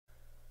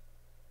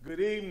Good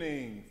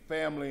evening,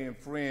 family and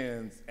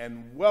friends,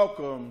 and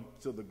welcome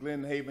to the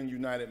Glen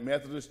United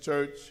Methodist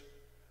Church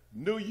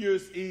New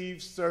Year's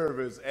Eve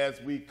service as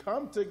we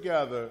come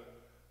together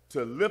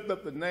to lift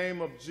up the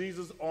name of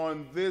Jesus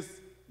on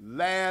this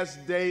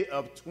last day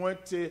of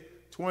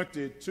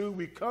 2022.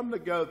 We come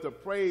together to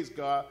praise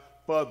God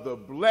for the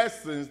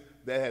blessings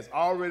that has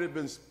already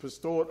been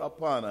bestowed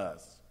upon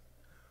us.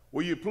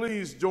 Will you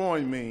please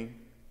join me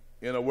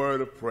in a word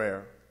of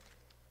prayer?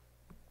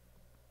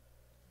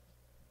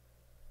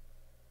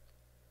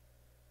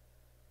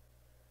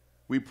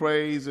 We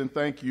praise and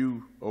thank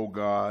you, O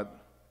God,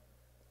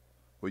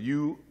 for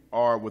you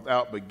are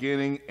without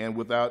beginning and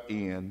without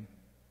end.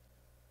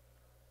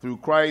 Through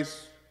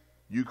Christ,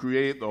 you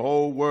created the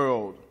whole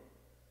world.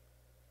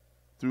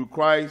 Through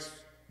Christ,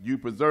 you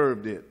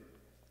preserved it.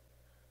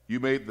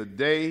 You made the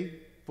day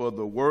for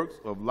the works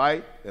of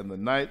light and the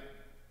night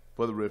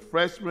for the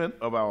refreshment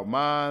of our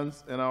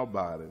minds and our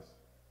bodies.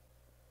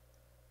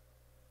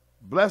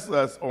 Bless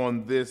us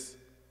on this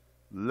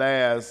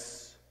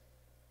last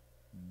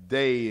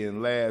day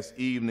and last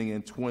evening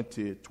in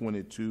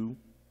 2022.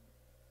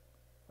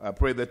 I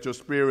pray that your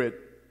spirit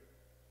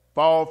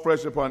fall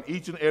fresh upon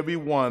each and every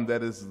one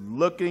that is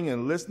looking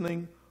and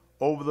listening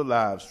over the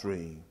live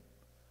stream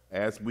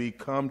as we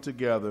come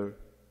together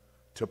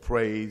to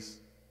praise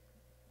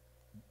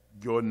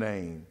your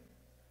name.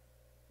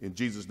 In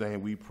Jesus'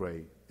 name we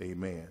pray,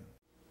 amen.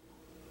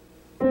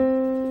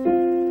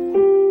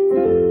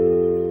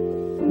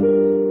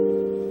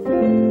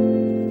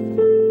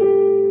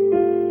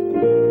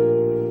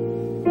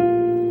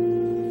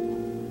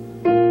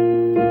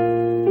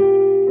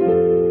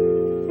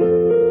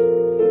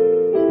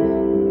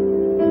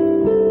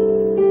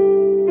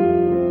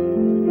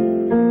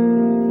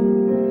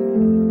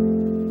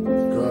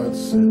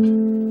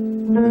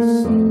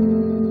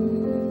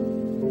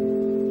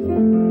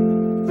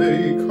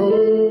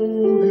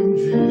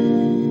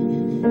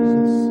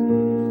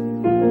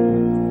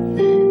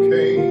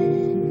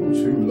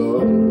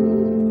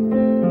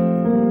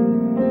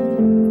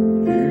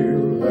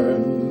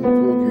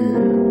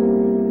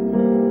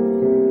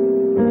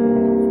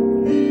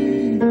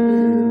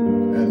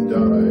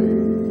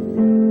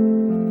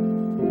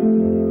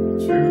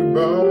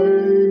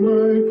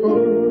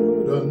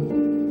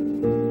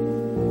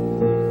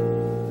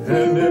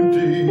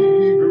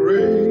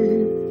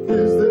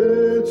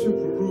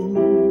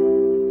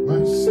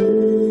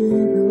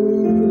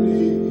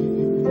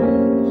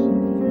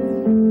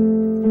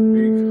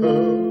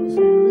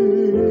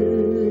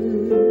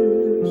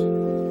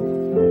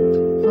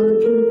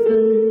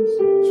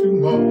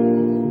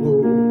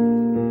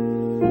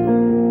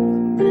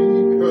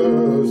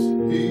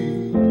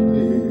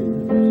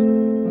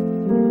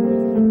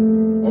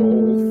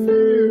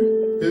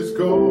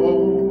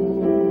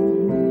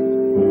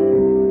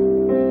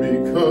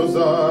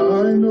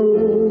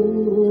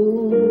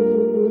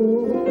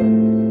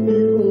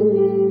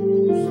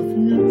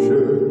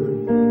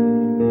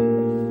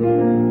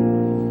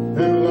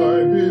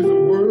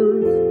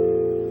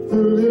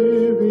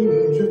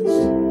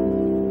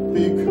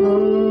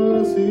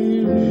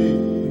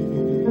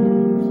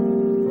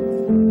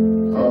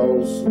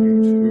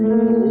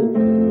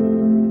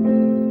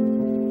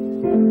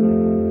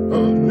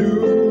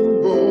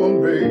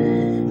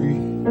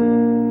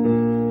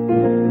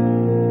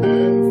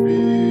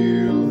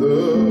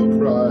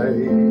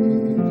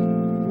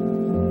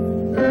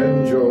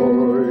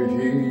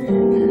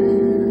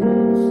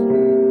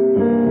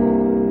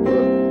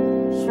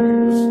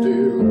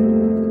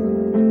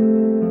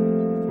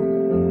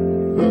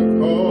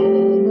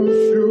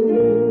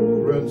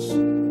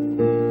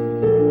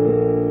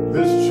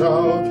 This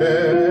child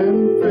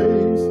can face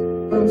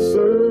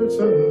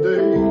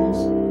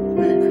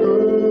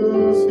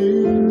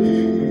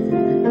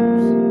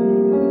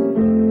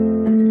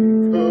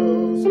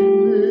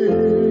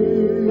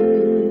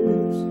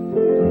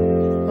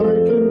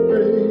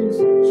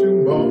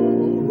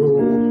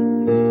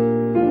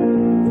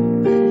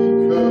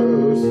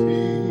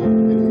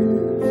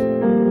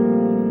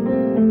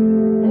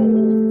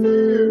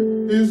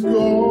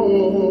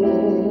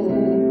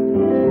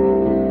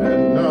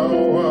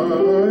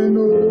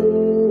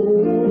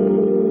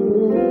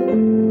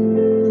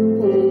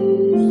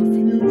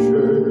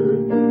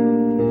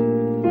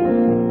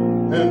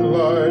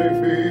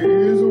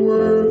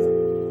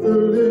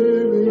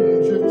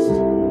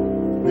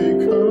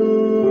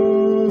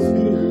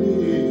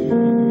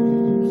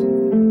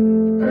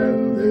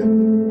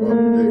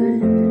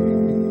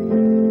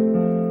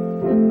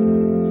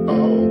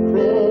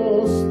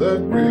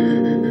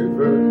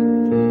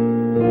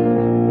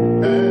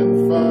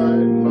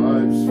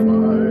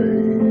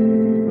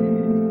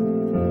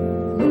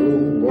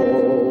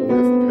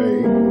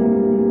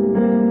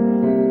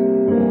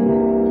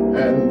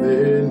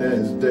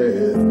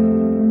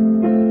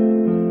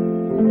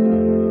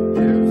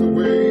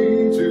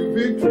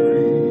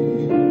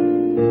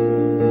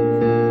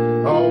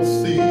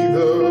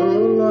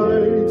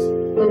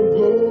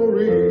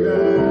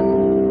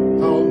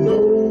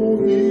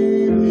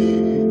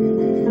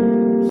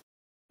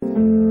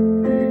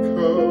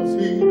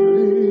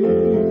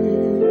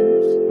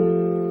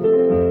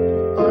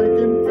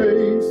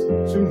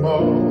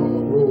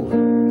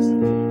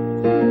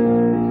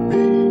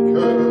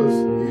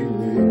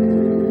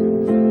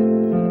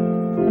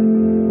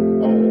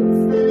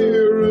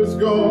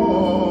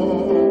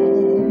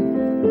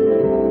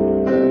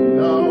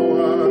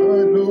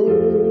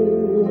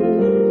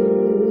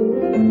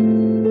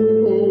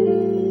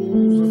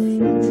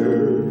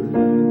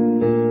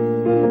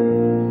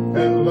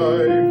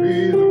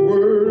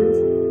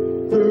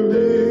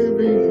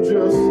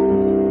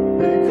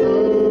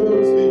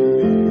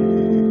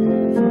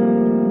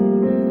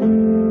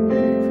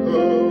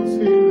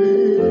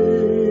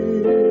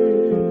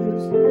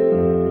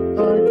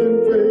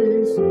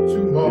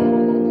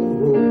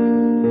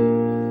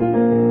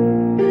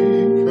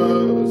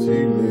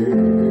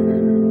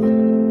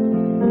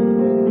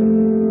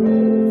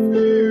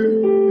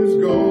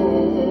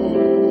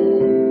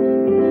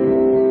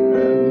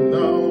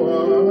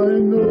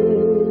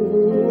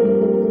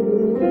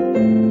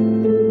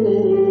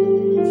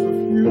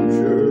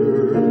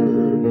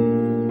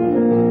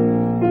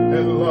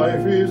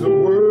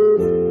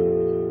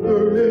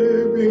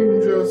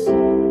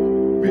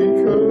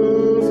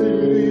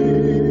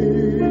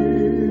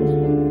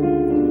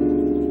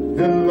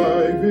And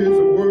life is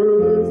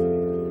worth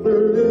the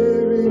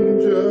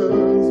living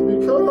just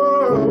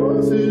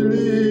because he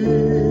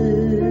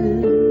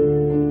lives.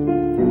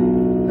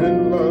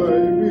 And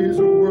life is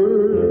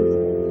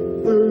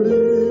worth the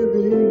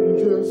living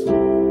just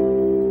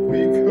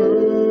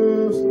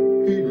because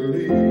he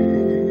lives.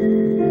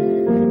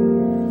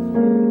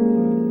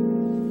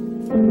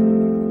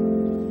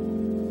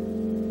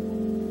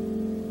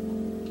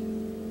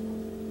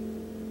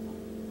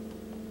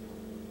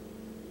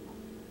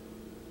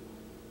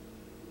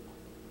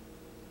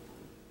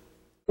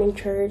 In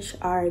church,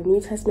 our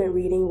New Testament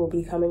reading will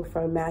be coming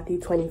from Matthew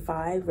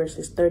 25,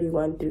 verses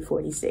 31 through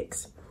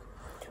 46.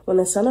 When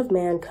the Son of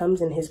Man comes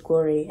in his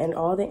glory and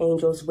all the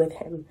angels with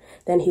him,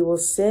 then he will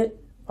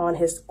sit on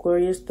his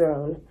glorious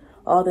throne.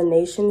 All the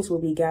nations will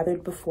be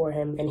gathered before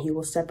him, and he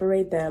will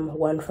separate them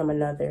one from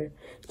another,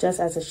 just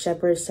as a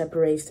shepherd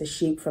separates the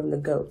sheep from the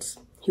goats.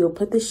 He will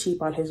put the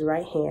sheep on his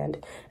right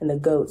hand and the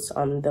goats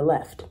on the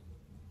left.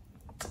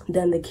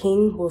 Then the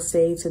king will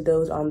say to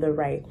those on the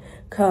right,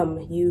 "Come,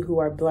 you who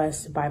are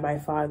blessed by my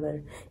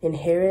Father,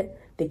 inherit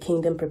the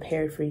kingdom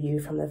prepared for you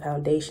from the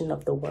foundation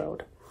of the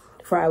world.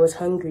 For I was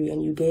hungry,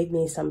 and you gave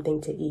me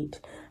something to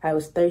eat. I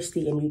was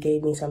thirsty, and you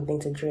gave me something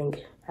to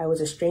drink. I was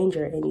a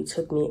stranger, and you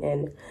took me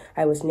in.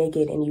 I was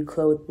naked, and you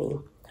clothed me.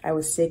 I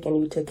was sick, and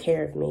you took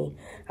care of me.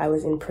 I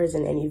was in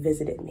prison, and you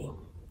visited me."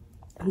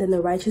 And then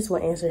the righteous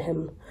will answer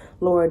him,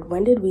 "Lord,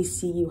 when did we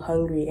see you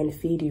hungry and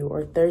feed you,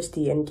 or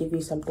thirsty and give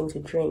you something to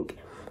drink?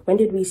 When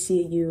did we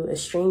see you a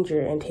stranger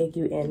and take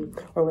you in,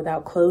 or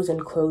without clothes and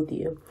clothe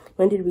you?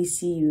 When did we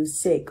see you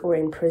sick or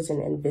in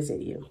prison and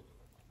visit you?"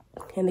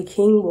 And the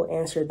king will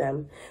answer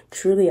them,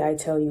 "Truly I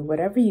tell you,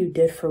 whatever you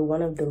did for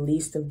one of the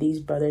least of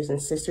these brothers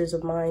and sisters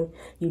of mine,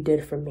 you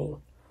did for me."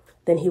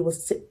 Then he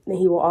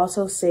will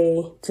also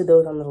say to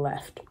those on the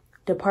left,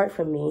 "Depart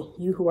from me,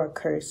 you who are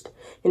cursed,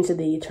 into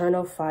the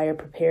eternal fire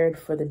prepared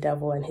for the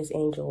devil and his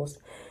angels.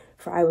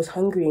 For I was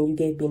hungry, and you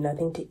gave me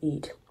nothing to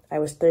eat. I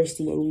was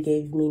thirsty, and you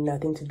gave me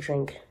nothing to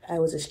drink. I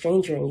was a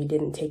stranger, and you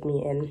didn't take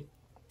me in.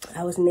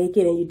 I was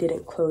naked, and you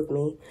didn't clothe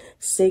me.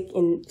 Sick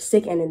and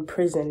in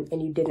prison,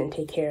 and you didn't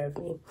take care of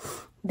me."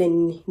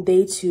 Then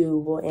they too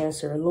will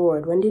answer,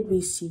 "Lord, when did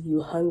we see you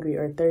hungry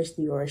or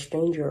thirsty or a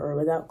stranger or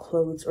without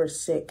clothes or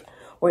sick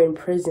or in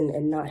prison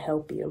and not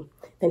help you?"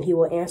 Then he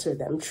will answer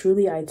them,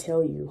 "Truly I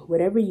tell you,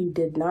 whatever you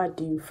did not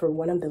do for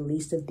one of the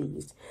least of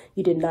these,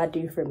 you did not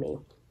do for me."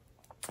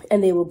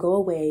 And they will go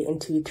away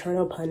into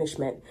eternal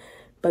punishment,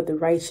 but the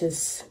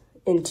righteous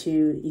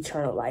into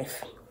eternal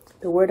life.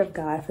 The word of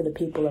God for the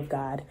people of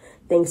God.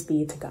 Thanks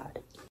be to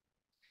God.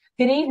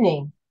 Good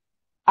evening.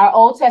 Our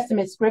Old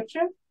Testament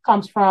scripture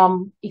comes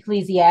from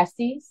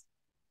Ecclesiastes,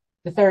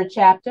 the 3rd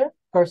chapter,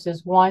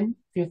 verses 1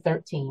 through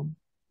 13.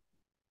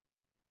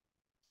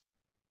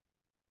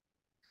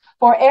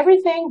 For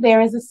everything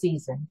there is a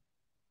season,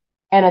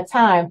 and a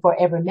time for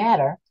every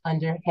matter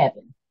under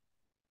heaven.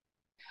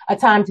 A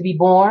time to be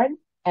born,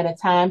 and a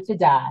time to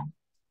die.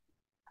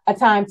 A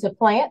time to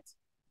plant,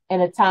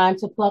 and a time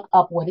to pluck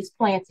up what is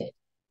planted.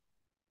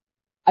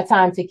 A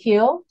time to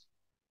kill,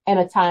 and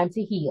a time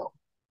to heal.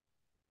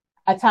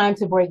 A time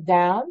to break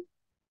down,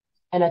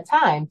 and a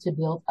time to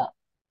build up.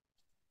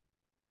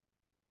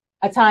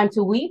 A time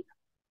to weep,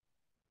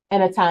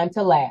 and a time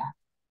to laugh.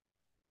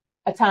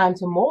 A time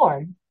to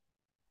mourn,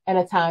 and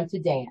a time to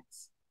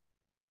dance.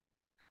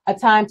 A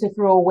time to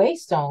throw away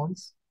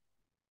stones,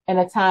 and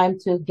a time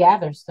to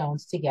gather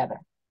stones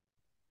together.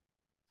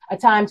 A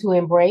time to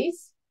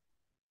embrace,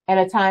 and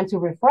a time to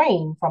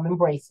refrain from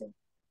embracing.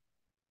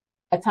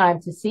 A time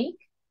to seek,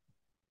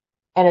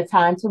 and a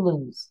time to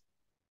lose.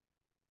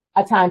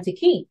 A time to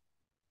keep,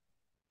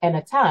 and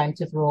a time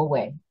to throw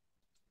away.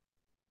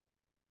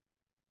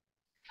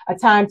 A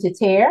time to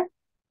tear,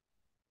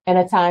 and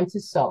a time to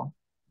sow.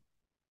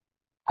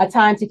 A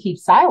time to keep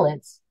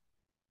silence,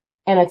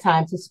 and a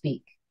time to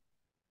speak.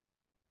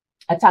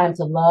 A time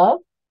to love,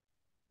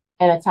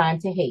 and a time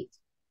to hate.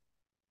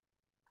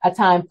 A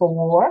time for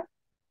war,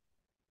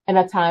 and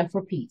a time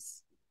for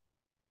peace.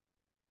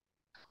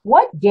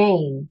 What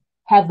gain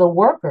have the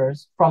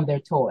workers from their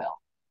toil?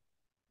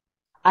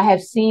 I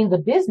have seen the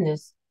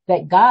business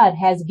that God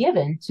has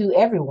given to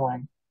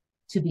everyone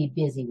to be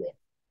busy with.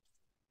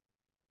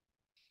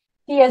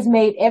 He has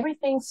made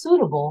everything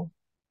suitable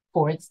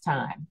for its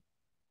time.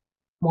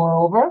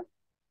 Moreover,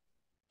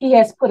 he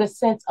has put a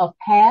sense of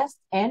past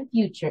and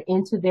future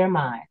into their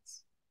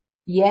minds.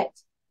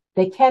 Yet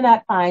they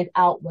cannot find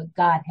out what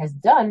God has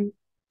done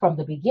from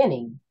the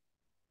beginning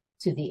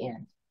to the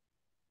end.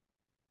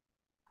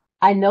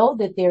 I know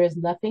that there is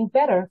nothing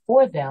better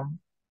for them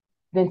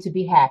than to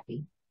be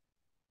happy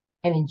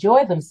and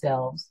enjoy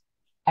themselves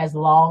as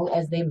long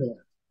as they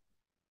live.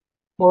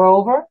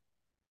 Moreover,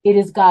 it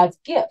is God's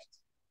gift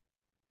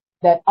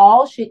that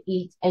all should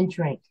eat and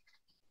drink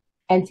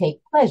and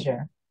take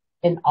pleasure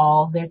in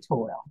all their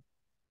toil.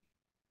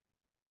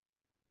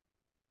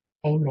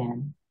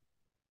 Amen.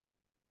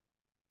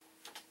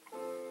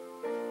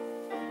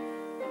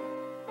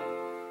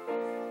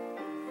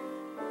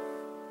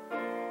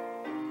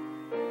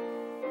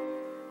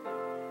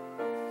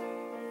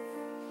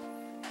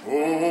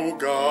 O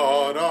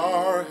God,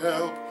 our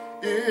help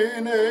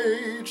in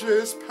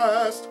ages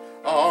past,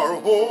 our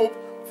hope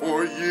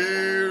for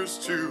years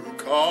to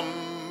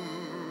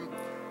come,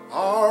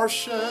 our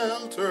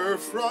shelter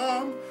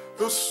from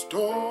the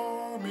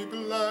stormy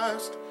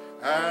blast,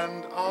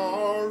 and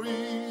our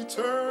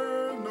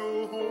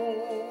eternal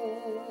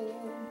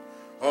home.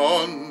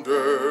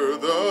 Under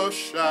the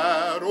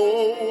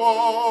shadow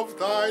of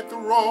thy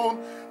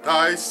throne,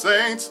 thy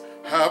saints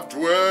have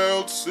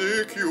dwelt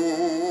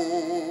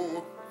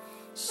secure.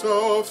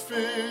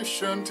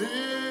 Sufficient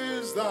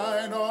is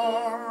thine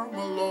arm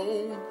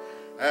alone,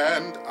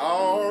 and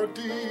our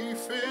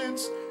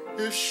defense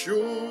is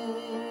sure.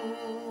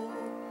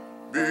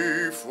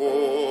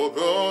 Before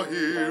the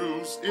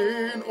hills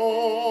in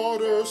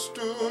order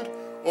stood,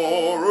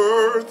 or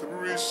earth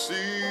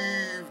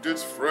received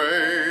its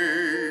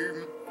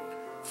frame,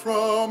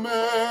 from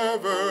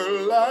everlasting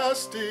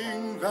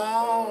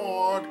thou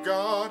art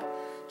God,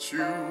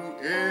 to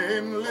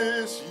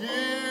endless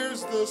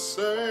years the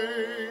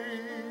same.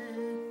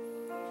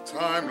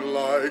 Time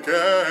like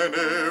an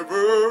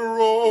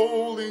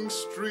ever-rolling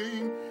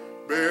stream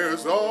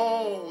bears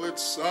all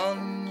its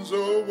sons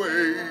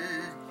away.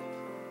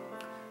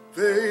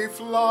 They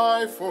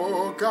fly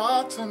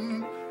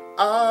forgotten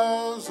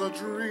as a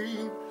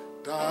dream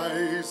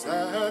dies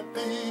at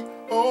the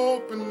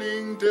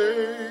opening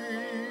day.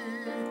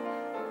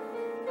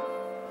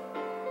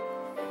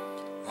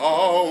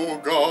 Our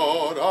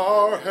God,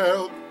 our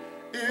help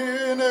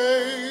in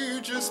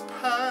ages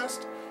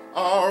past,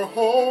 our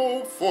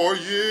hope for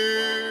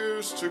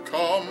years to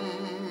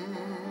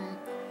come.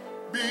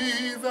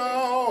 Be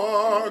thou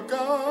our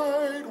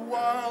guide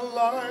while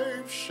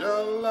life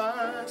shall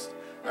last,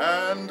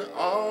 and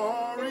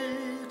our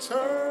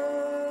eternal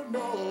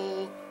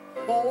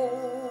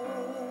home.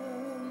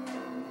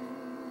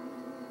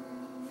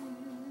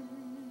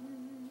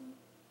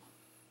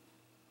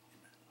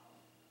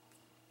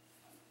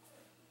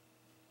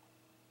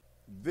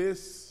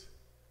 This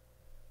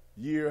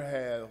year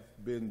has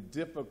been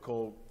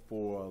difficult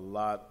for a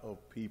lot of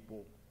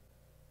people.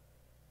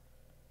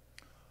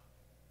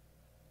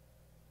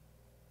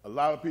 A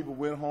lot of people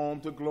went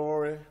home to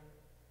glory.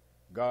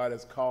 God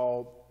has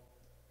called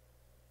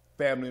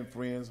family and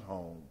friends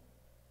home,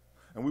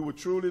 and we will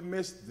truly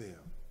miss them.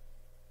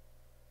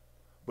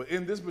 But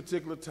in this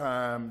particular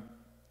time,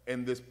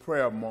 in this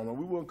prayer moment,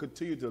 we will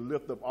continue to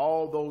lift up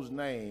all those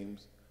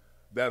names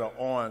that are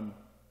on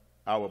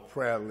our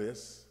prayer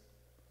list.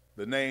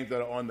 The names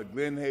that are on the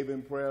Glen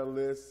Haven prayer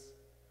list,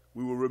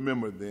 we will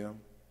remember them.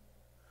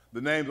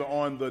 The names are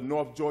on the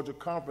North Georgia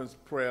Conference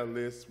prayer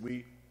list,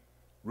 we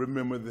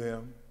remember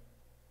them.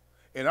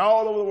 And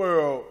all over the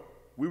world,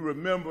 we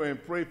remember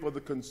and pray for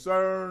the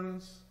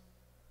concerns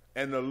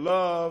and the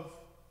love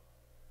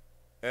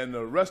and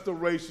the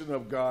restoration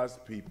of God's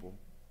people.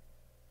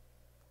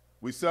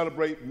 We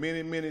celebrate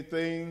many, many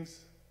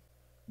things.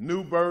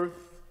 New birth.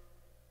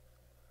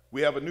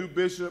 We have a new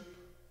bishop.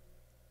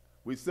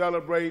 We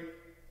celebrate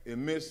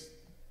and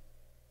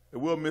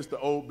we'll miss the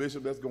old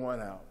bishop that's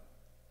going out.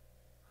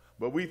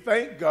 But we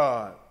thank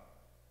God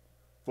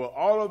for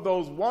all of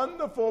those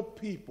wonderful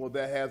people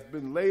that has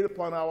been laid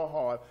upon our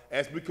heart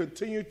as we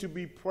continue to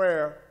be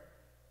prayer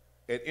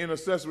and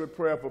intercessory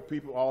prayer for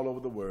people all over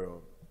the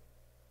world.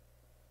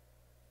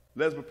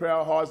 Let's prepare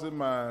our hearts and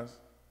minds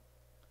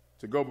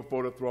to go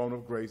before the throne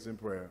of grace in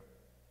prayer.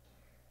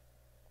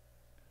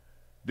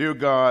 Dear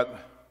God,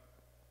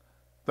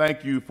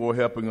 thank you for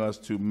helping us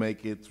to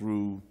make it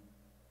through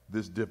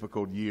this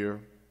difficult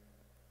year.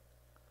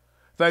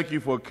 Thank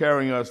you for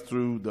carrying us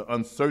through the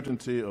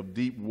uncertainty of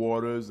deep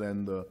waters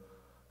and the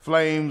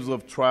flames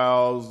of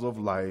trials of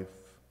life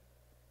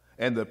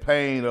and the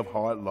pain of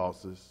hard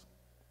losses.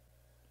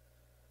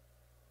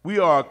 We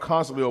are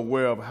constantly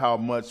aware of how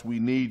much we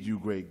need you,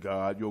 great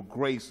God, your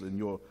grace and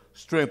your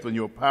strength and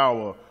your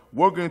power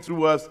working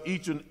through us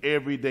each and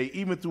every day,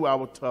 even through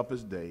our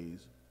toughest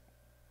days.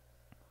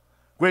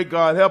 Great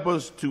God, help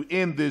us to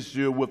end this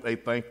year with a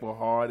thankful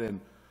heart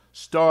and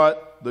start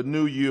the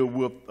new year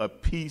with a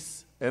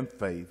peace and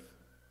faith.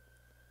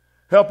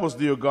 Help us,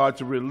 dear God,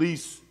 to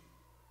release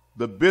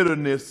the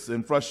bitterness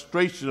and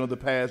frustration of the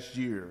past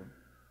year.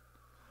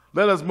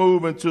 Let us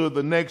move into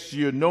the next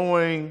year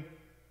knowing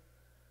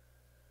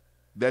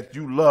that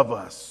you love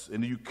us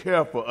and that you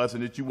care for us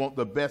and that you want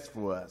the best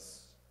for us.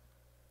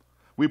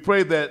 We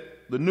pray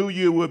that the new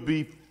year would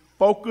be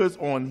focused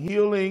on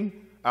healing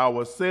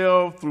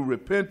ourselves through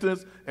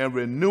repentance and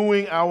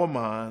renewing our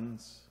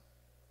minds.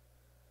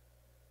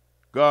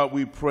 God,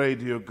 we pray,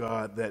 dear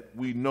God, that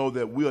we know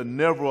that we are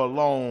never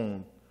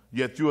alone,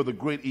 yet you are the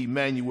great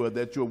Emmanuel,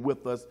 that you're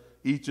with us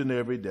each and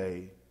every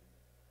day.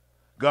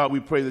 God, we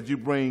pray that you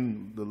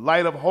bring the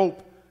light of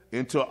hope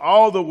into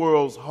all the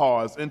world's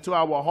hearts, into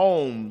our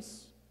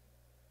homes.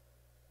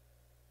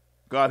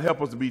 God, help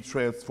us to be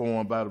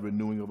transformed by the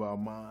renewing of our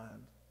mind.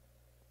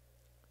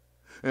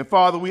 And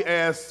Father, we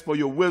ask for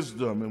your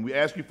wisdom, and we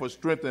ask you for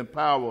strength and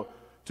power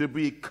to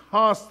be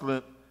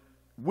constant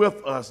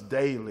with us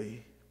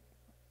daily.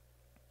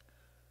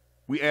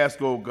 We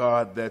ask, oh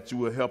God, that you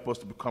will help us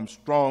to become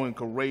strong and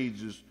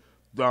courageous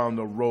down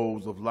the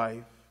roads of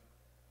life.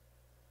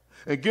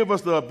 And give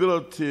us the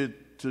ability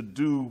to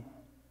do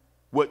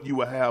what you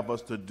will have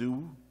us to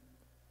do.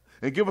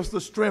 And give us the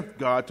strength,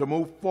 God, to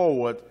move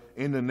forward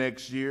in the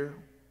next year.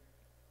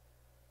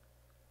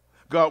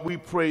 God, we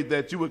pray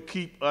that you would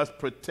keep us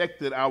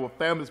protected, our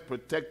families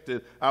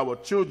protected, our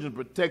children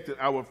protected,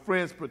 our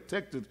friends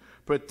protected.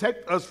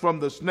 Protect us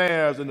from the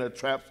snares and the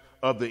traps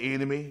of the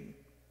enemy.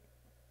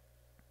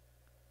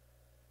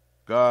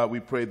 God, we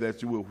pray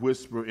that you will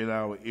whisper in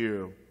our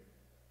ear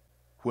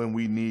when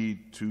we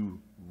need to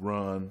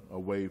run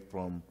away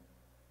from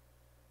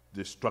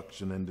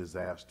destruction and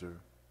disaster.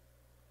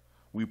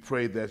 We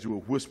pray that you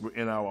will whisper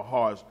in our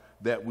hearts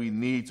that we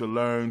need to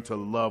learn to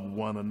love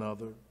one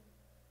another.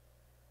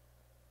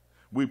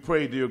 We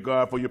pray, dear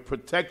God, for your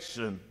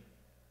protection,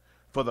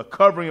 for the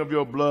covering of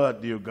your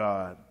blood, dear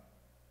God,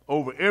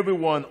 over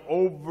everyone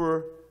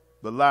over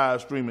the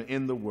live streaming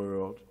in the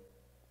world.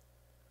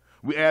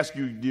 We ask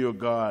you, dear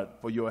God,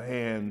 for your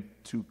hand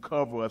to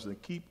cover us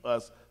and keep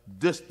us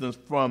distant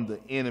from the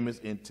enemy's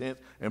intent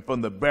and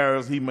from the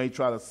barriers he may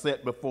try to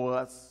set before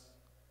us.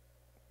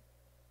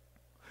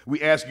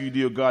 We ask you,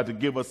 dear God, to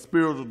give us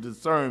spiritual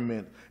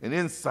discernment and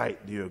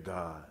insight, dear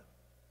God.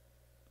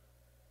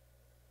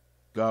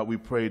 God, we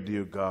pray,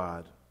 dear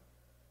God,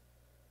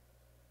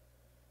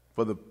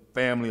 for the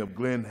family of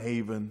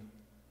Glen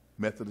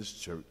Methodist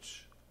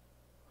Church.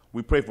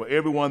 We pray for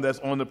everyone that's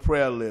on the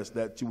prayer list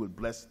that you would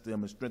bless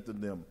them and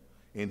strengthen them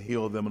and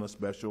heal them in a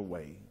special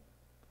way.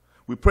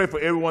 We pray for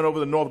everyone over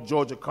the North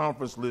Georgia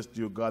Conference list,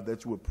 dear God,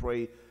 that you would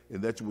pray and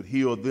that you would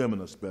heal them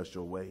in a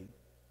special way.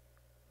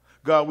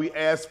 God, we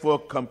ask for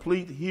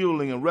complete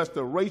healing and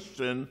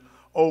restoration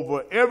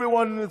over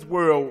everyone in this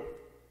world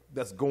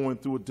that's going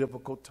through a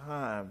difficult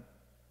time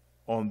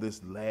on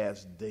this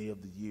last day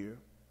of the year.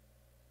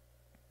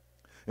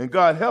 And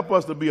God, help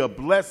us to be a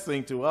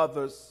blessing to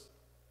others.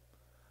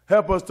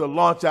 Help us to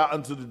launch out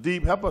into the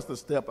deep. Help us to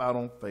step out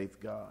on faith,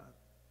 God.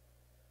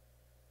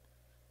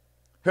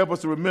 Help us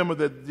to remember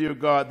that, dear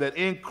God, that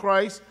in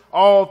Christ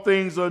all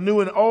things are new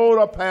and old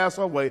are passed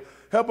away.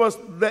 Help us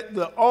let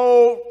the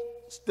old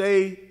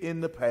stay in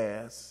the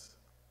past.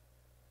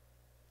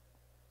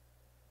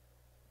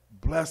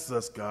 Bless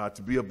us, God,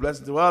 to be a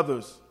blessing to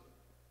others.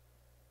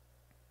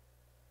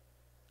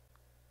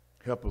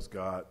 Help us,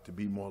 God, to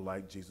be more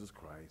like Jesus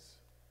Christ.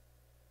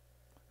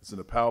 It's in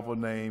the powerful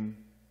name,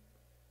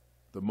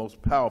 the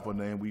most powerful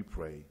name we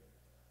pray.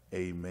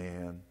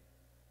 Amen,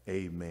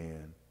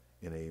 amen,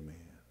 and amen.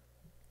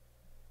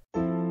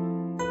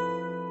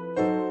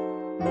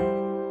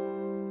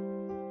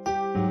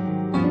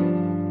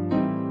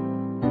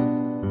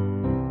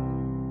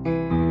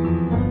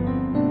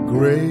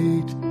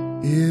 Great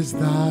is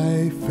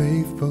thy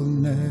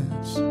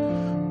faithfulness,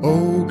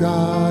 O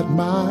God,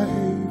 my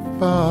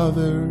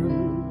Father.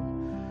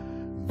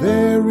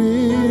 There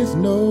is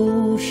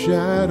no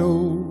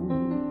shadow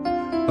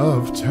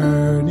of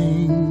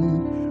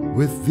turning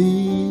with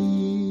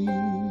thee.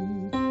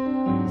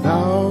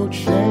 Thou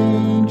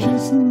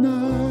changest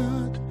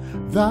not,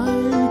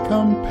 thy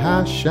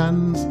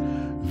compassions,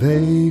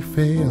 they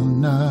fail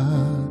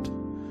not.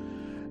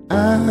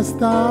 As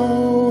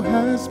thou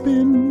hast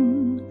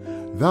been,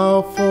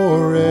 thou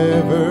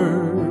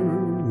forever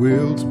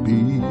wilt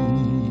be.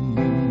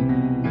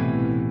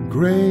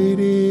 Great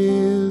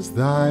is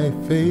thy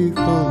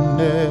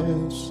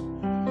faithfulness,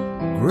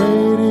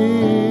 great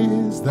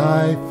is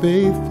thy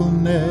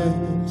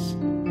faithfulness.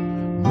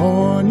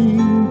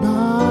 Morning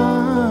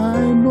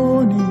by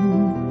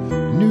morning,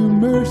 new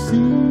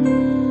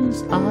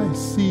mercies I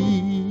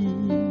see.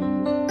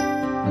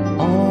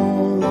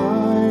 All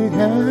I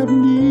have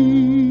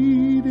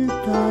needed,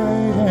 thy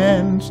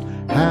hands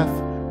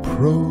hath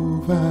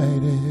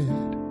provided.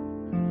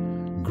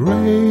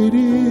 Great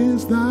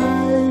is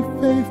thy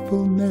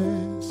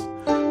faithfulness,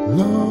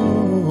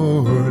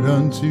 Lord,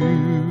 unto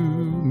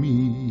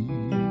me.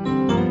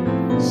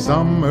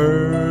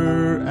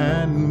 Summer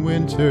and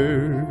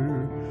winter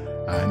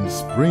and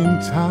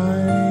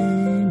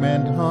springtime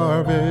and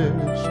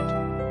harvest,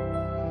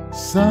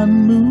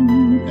 sun,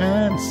 moon,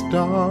 and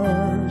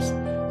stars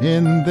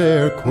in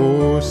their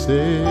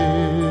courses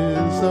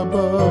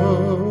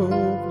above,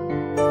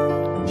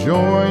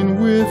 join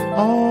with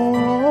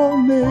all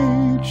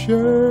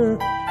nature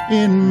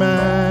in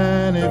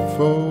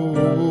manifold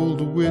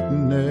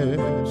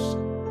witness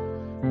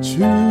to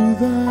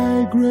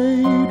thy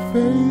great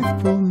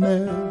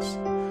faithfulness,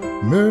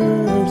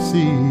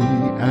 mercy,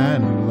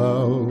 and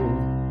love.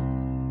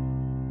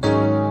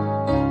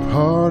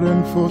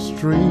 Pardon for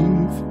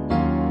strength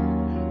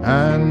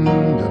and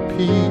a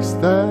peace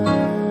that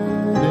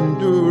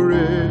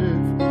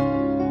endureth,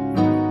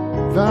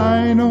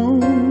 thine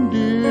own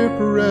dear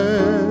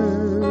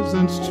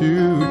presence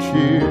to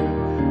cheer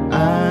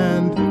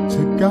and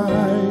to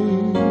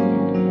guide,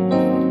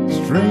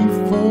 strength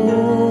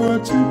for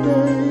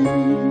today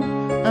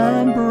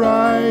and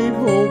bright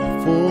hope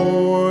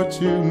for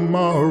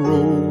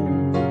tomorrow.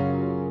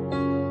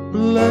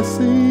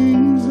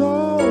 Blessings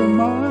all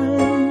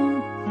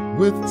mine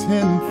with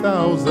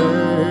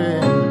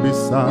 10,000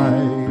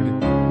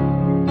 beside.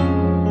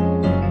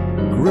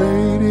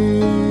 Great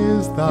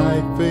is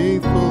thy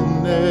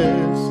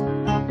faithfulness,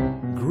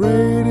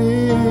 great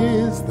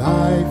is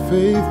thy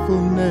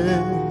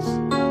faithfulness.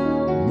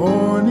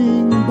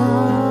 Morning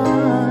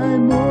by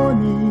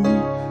morning,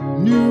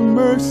 new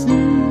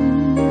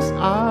mercies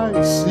I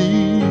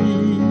see.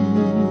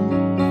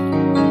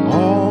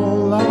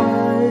 All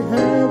I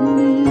have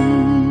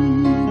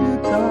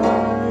needed,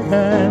 thy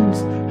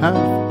hands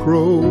have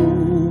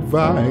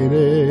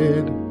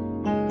provided.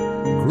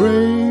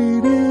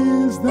 Great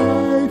is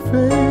thy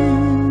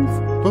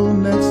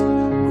faithfulness,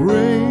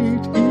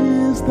 great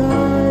is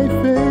thy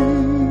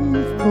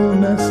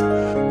faithfulness,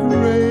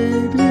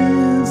 great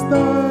is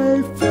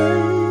thy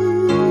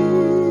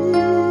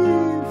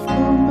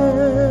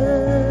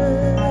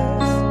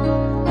faithfulness,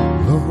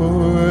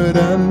 Lord,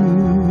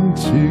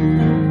 unto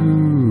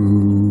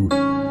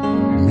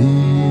me.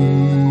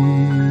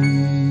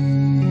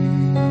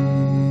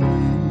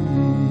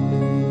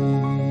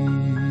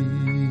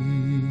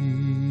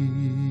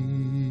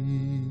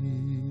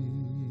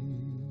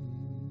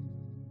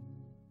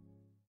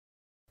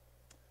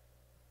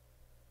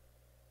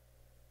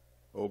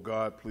 Oh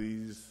God,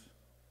 please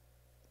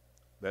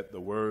let the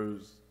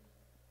words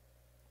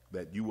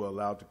that you will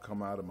allow to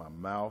come out of my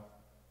mouth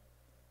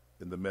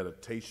and the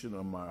meditation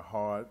of my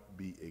heart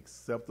be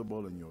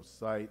acceptable in your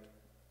sight.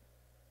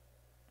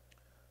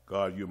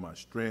 God, you're my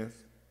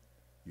strength,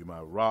 you're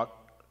my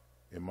rock,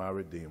 and my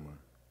redeemer.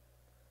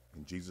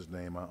 In Jesus'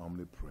 name I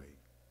humbly pray.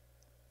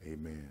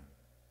 Amen.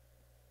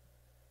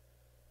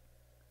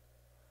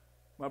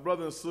 My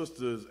brothers and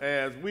sisters,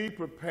 as we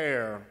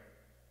prepare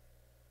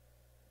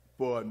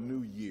for a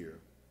new year,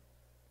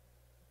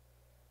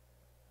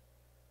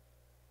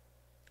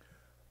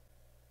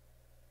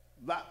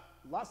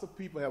 lots of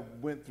people have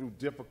went through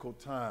difficult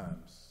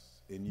times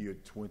in year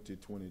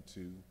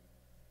 2022.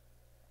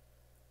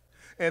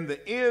 And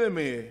the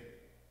enemy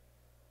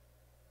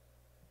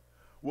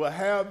will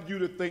have you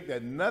to think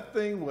that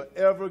nothing will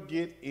ever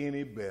get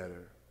any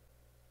better.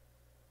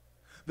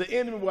 The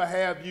enemy will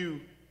have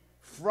you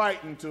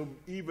frightened to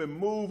even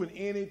move in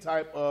any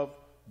type of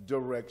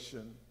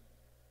direction.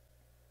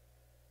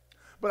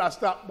 But I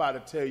stopped by to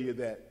tell you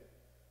that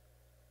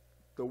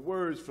the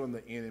words from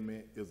the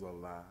enemy is a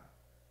lie.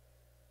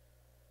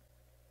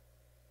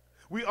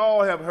 We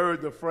all have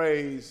heard the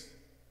phrase,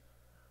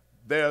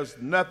 there's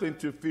nothing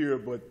to fear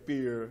but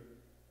fear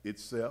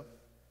itself.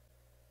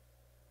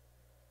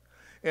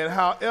 And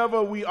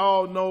however we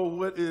all know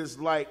what it is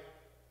like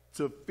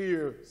to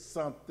fear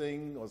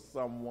something or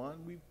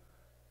someone, we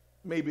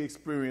maybe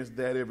experience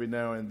that every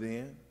now and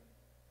then.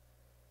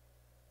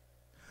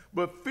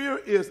 But fear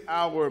is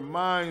our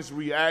mind's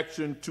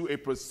reaction to a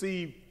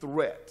perceived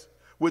threat,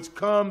 which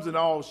comes in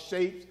all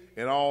shapes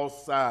and all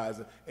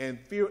sizes. And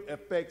fear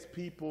affects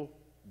people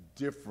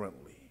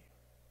differently.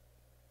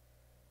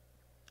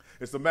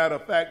 As a matter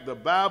of fact, the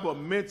Bible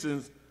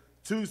mentions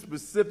two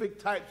specific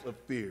types of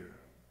fear.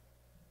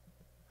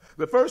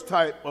 The first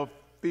type of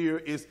fear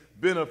is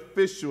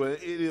beneficial, and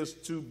it is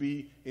to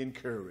be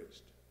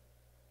encouraged.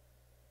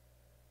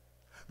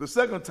 The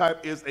second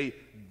type is a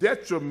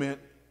detriment,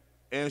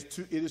 and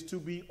it is to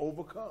be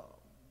overcome.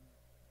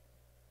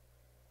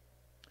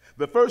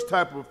 The first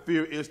type of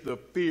fear is the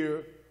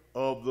fear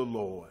of the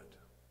Lord.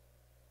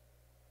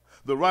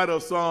 The writer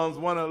of Psalms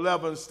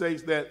 111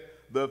 states that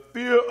the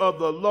fear of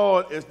the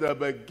Lord is the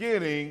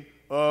beginning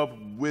of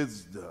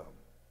wisdom.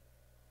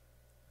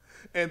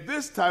 And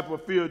this type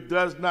of fear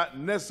does not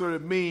necessarily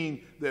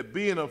mean that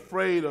being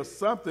afraid of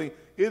something.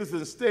 It is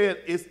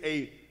instead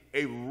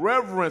a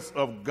reverence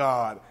of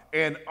God,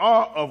 an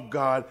awe of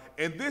God,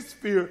 and this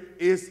fear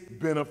is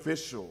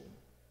beneficial.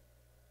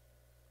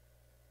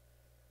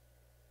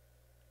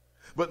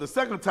 But the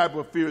second type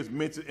of fear is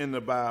mentioned in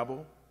the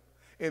Bible,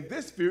 and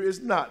this fear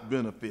is not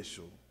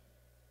beneficial.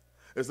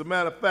 As a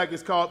matter of fact,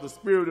 it's called the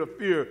spirit of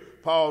fear.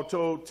 Paul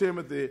told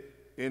Timothy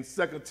in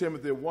 2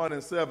 Timothy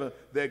 1:7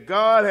 that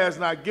God has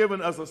not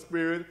given us a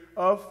spirit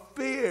of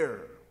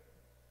fear.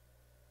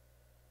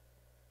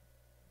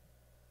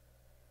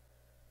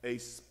 A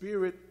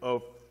spirit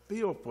of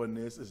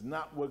fearfulness is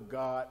not what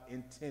God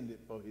intended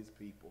for his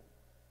people.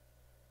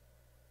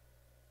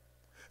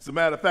 As a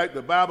matter of fact,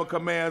 the Bible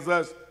commands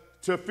us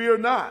to fear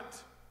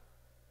not.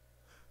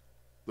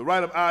 The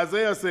writer of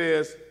Isaiah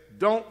says,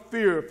 don't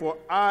fear, for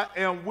I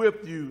am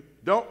with you.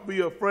 Don't be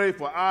afraid,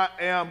 for I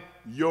am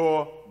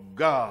your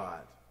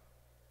God.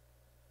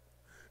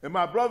 And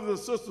my brothers and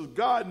sisters,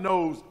 God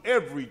knows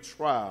every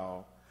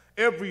trial,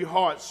 every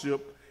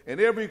hardship,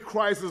 and every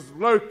crisis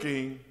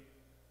lurking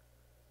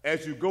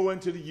as you go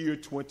into the year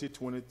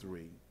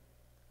 2023.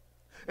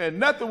 And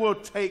nothing will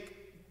take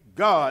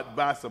God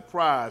by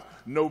surprise.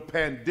 No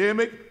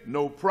pandemic,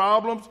 no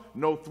problems,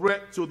 no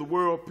threat to the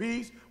world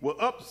peace will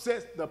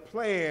upset the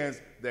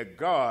plans that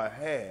God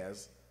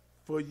has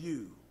for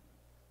you.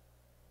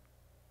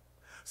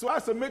 So I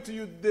submit to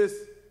you this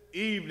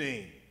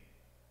evening,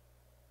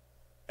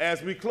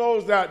 as we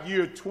close out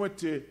year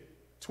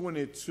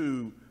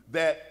 2022,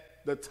 that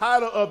the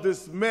title of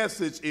this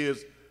message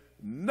is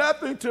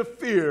Nothing to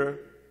Fear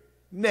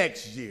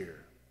Next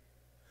Year.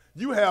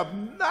 You have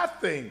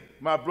nothing,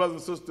 my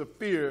brothers and sisters, to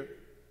fear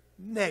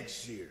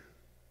next year.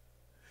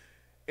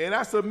 And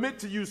I submit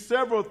to you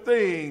several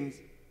things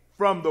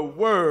from the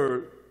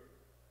Word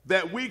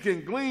that we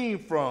can glean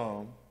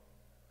from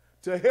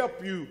to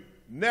help you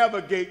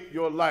navigate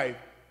your life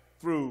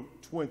through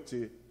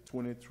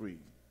 2023.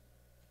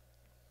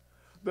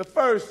 The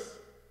first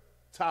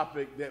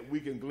topic that we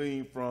can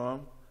glean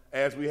from,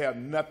 as we have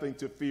nothing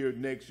to fear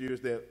next year,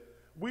 is that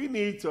we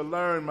need to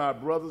learn, my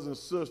brothers and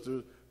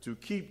sisters, to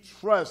keep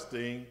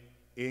trusting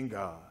in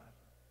God.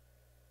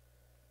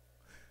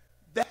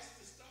 That's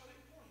the starting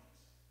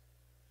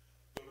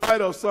point. The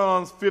writer of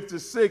Psalms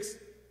 56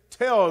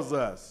 tells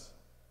us,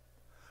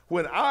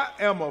 when I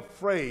am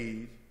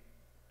afraid,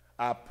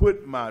 I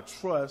put my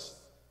trust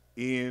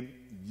in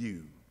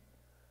you.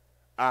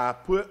 I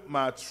put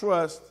my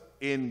trust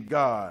in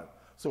God,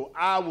 so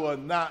I will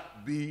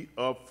not be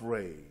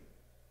afraid.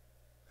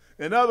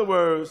 In other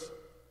words,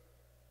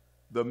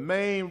 the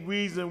main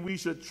reason we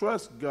should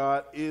trust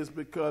God is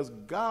because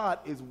God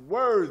is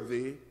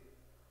worthy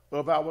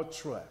of our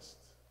trust.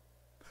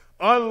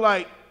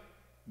 Unlike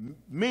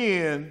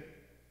men,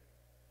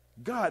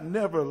 God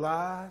never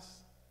lies,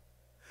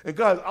 and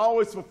God has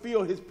always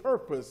fulfilled his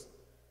purpose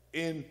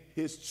in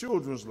his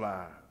children's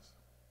lives.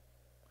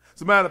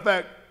 As a matter of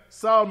fact,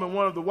 Solomon,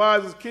 one of the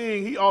wisest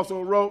kings, he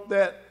also wrote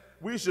that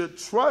we should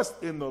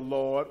trust in the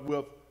Lord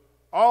with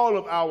all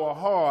of our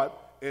heart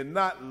and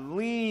not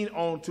lean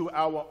onto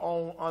our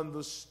own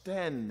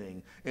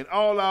understanding. In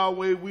all our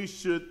way, we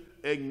should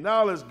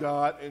acknowledge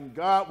God, and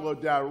God will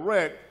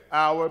direct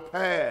our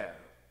path.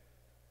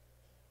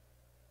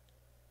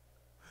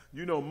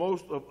 You know,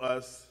 most of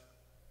us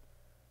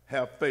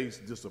have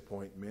faced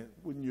disappointment,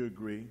 wouldn't you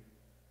agree?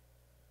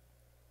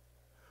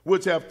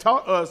 Which have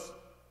taught us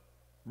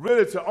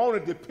really to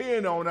only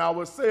depend on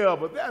ourselves,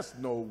 but that's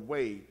no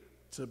way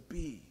to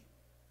be.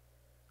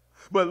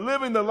 But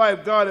living the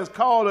life God has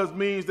called us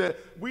means that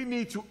we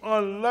need to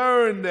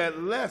unlearn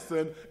that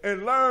lesson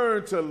and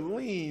learn to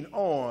lean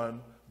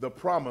on the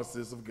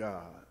promises of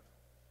God.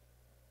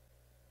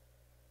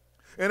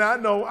 And I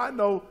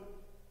know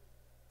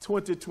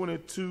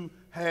 2022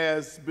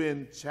 has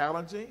been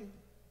challenging.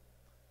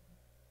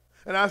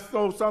 And I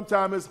know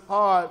sometimes it's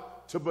hard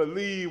to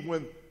believe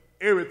when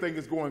everything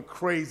is going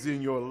crazy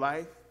in your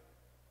life.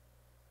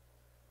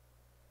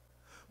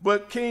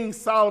 But King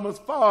Solomon's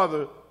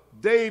father,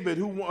 David,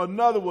 who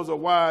another was a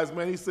wise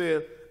man, he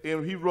said,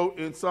 and he wrote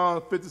in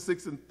Psalm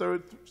 56 and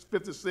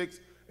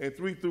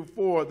 3 through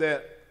 4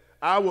 that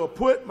I will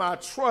put my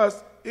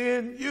trust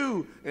in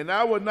you, and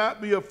I will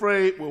not be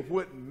afraid with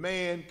what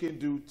man can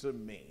do to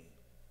me.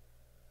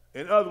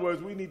 In other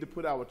words, we need to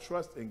put our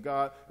trust in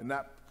God and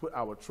not put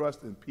our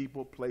trust in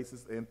people,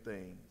 places, and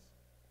things.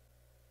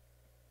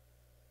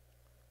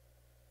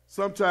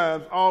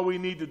 Sometimes all we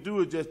need to do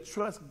is just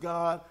trust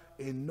God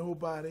and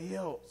nobody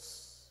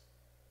else.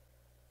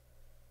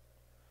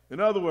 In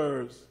other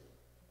words,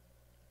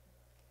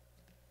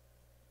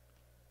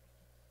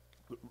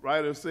 the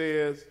writer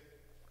says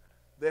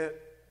that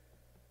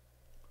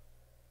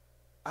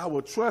I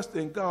will trust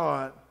in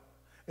God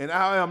and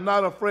I am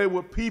not afraid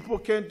what people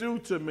can do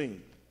to me.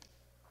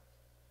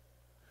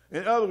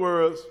 In other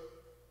words,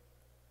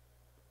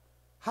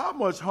 how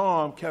much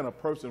harm can a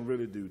person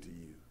really do to you?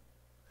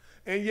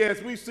 And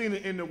yes, we've seen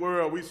it in the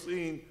world. We've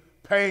seen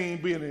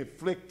pain being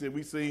inflicted.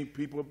 We've seen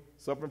people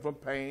suffering from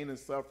pain and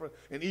suffering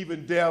and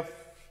even death.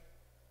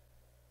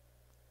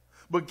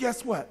 But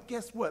guess what?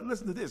 Guess what?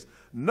 Listen to this.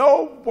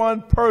 No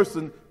one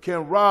person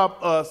can rob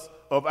us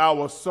of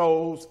our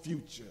soul's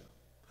future.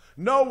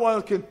 No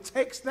one can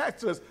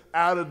snatch us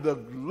out of the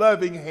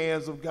loving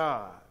hands of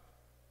God.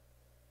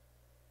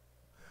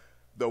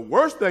 The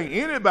worst thing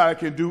anybody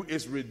can do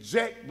is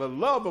reject the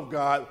love of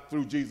God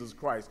through Jesus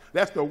Christ.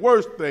 That's the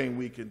worst thing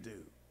we can do.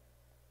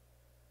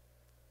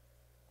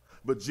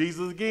 But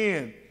Jesus,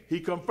 again,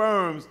 he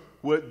confirms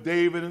what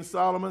David and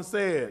Solomon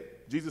said.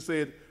 Jesus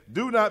said,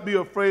 do not be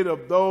afraid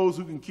of those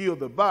who can kill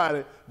the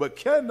body, but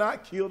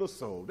cannot kill the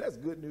soul. That's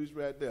good news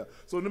right there.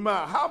 So no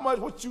matter how much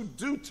what you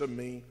do to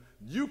me,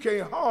 you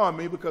can't harm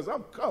me because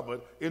I'm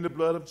covered in the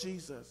blood of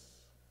Jesus.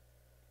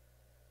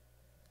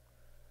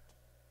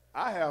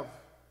 I have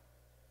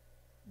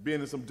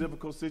been in some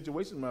difficult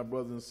situations, my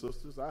brothers and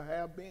sisters. I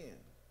have been.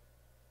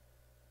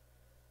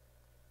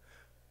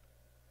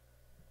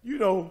 You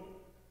know,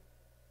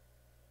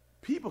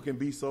 people can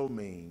be so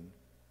mean,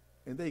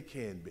 and they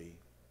can be.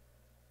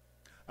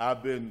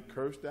 I've been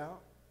cursed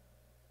out.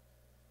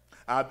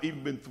 I've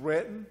even been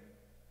threatened.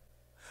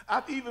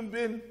 I've even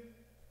been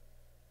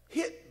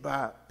hit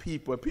by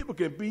people. People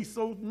can be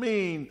so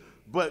mean,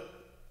 but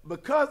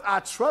because I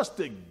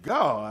trusted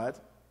God,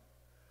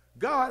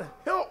 God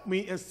helped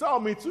me and saw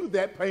me through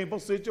that painful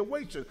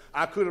situation.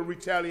 I could have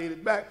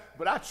retaliated back,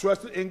 but I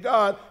trusted in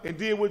God and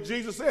did what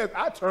Jesus said.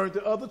 I turned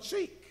the other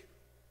cheek.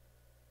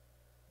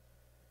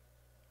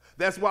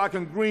 That's why I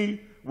can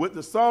agree with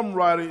the psalm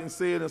writer and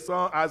say in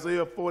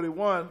Isaiah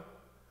 41,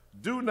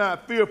 Do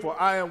not fear, for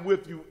I am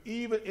with you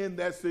even in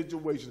that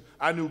situation.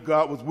 I knew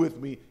God was with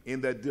me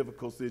in that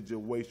difficult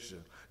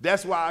situation.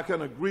 That's why I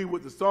can agree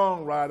with the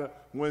songwriter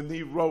when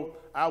he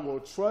wrote, I will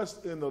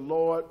trust in the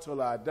Lord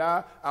till I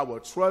die. I will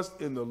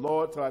trust in the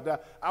Lord till I die.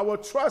 I will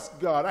trust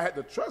God. I had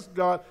to trust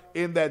God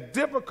in that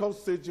difficult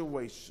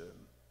situation.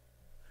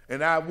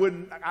 And I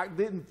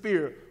didn't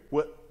fear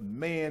what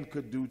man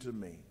could do to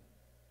me.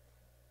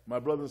 My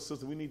brothers and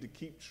sisters, we need to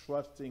keep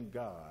trusting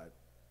God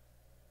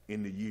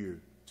in the year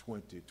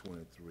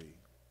 2023.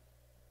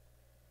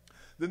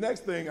 The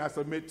next thing I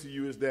submit to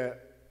you is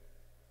that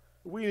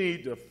we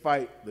need to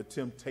fight the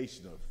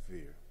temptation of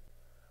fear.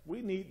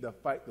 We need to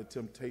fight the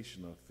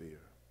temptation of fear.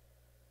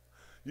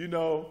 You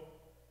know,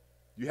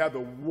 you have the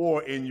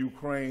war in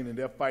Ukraine and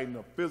they're fighting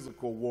a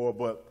physical war,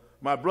 but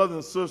my brothers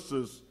and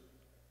sisters,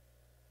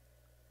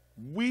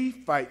 we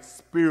fight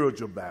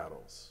spiritual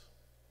battles.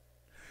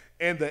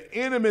 And the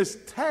enemy's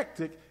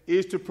tactic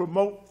is to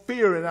promote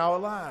fear in our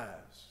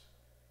lives.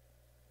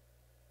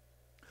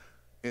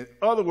 In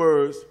other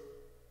words,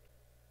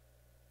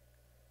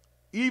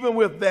 even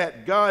with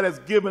that, God has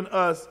given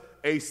us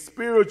a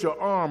spiritual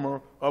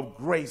armor of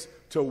grace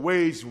to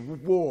wage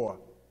war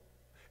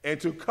and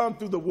to come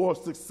through the war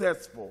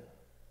successful.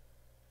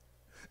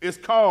 It's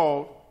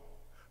called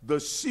the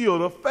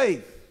shield of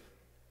faith.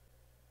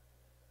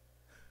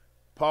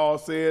 Paul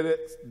said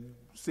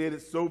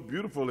it so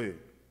beautifully.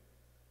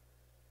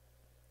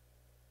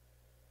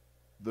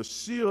 The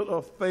shield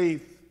of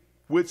faith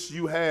which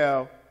you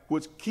have,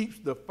 which keeps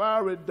the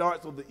fiery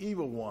darts of the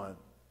evil one.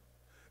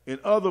 In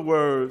other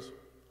words,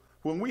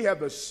 when we have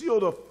the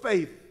shield of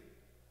faith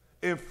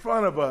in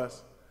front of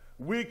us,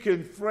 we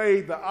can fray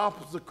the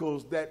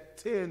obstacles that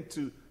tend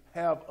to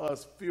have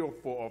us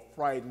fearful or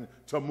frightened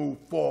to move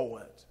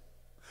forward.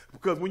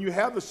 Because when you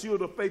have the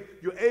shield of faith,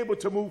 you're able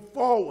to move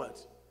forward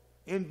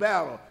in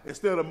battle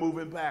instead of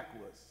moving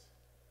backwards.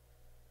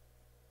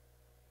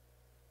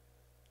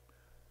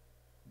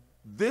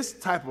 This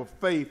type of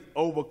faith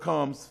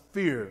overcomes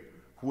fear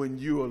when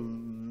you are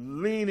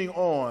leaning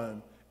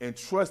on and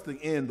trusting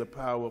in the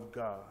power of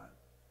God.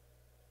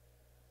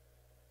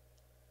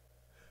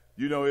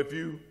 You know, if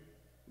you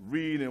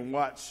read and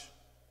watch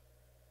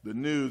the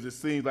news, it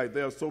seems like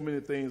there are so many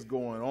things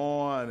going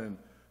on, and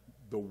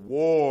the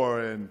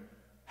war and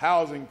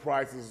housing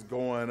prices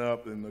going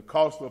up and the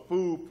cost of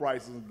food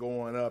prices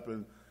going up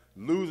and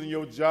losing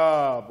your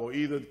job or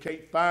either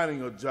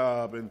finding a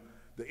job, and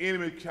the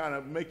enemy kind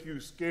of make you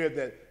scared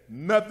that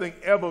nothing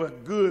ever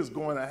good is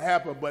going to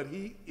happen, but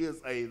he is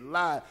a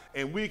lie.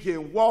 And we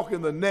can walk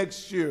in the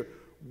next year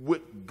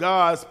with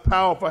God's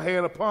powerful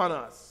hand upon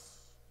us.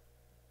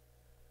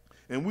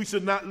 And we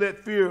should not let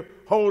fear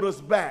hold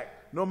us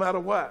back, no matter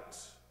what.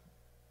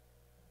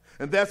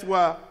 And that's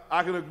why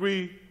I can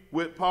agree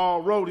with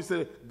Paul wrote. He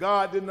said,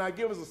 God did not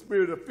give us a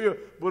spirit of fear,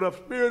 but a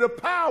spirit of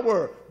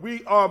power.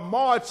 We are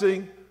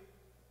marching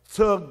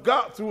to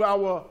God through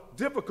our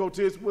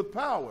difficulties with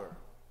power.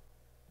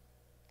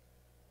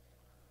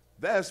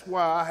 That's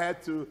why I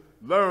had to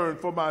learn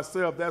for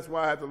myself. That's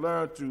why I had to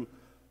learn to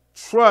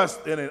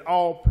trust in an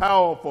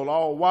all-powerful,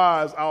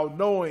 all-wise,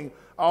 all-knowing,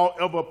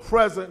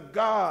 all-ever-present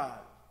God.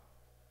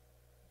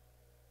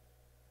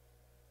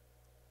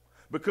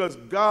 Because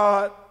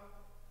God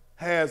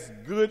has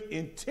good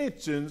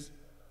intentions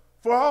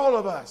for all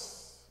of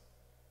us.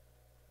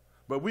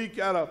 But we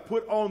got to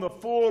put on the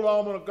full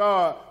armor of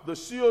God, the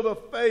shield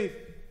of faith,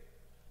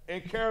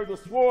 and carry the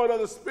sword of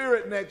the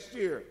Spirit next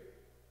year.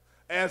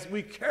 As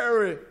we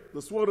carry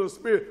the sword of the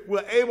Spirit,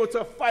 we're able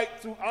to fight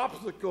through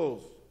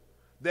obstacles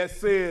that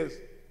says,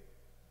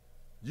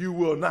 you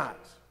will not.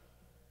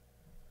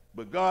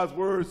 But God's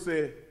word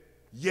said,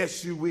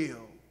 yes, you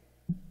will.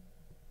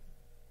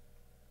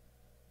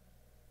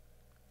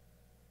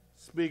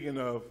 Speaking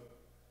of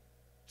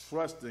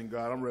trusting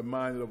God, I'm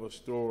reminded of a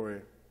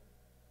story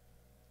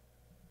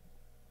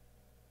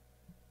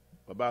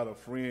about a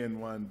friend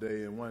one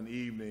day, and one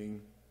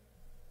evening,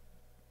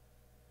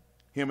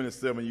 him and his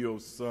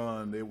 7-year-old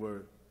son, they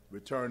were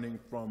returning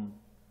from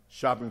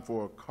shopping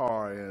for a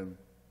car, and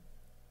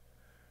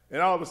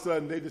all of a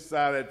sudden they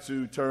decided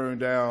to turn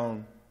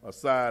down a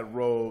side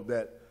road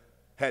that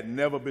had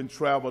never been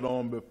traveled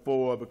on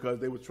before because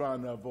they were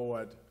trying to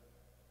avoid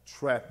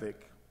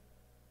traffic.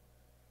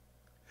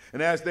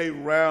 And as they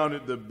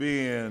rounded the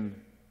bend,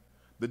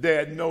 the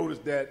dad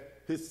noticed that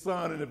his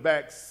son in the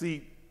back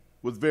seat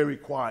was very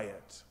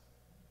quiet.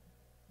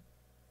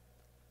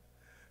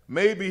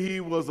 Maybe he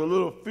was a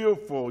little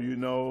fearful, you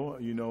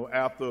know,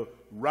 after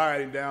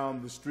riding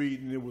down the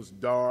street and it was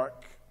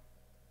dark.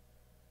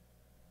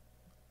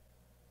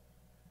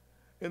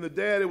 And the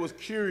dad was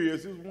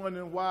curious. He was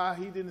wondering why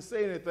he didn't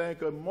say anything,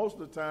 because most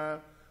of the time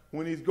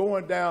when he's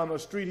going down the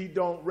street he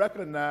don't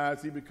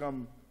recognize, he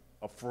becomes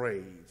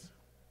afraid.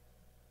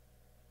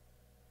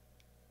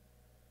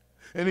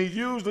 And he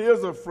usually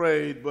is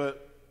afraid,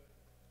 but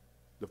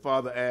the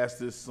father asked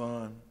his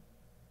son,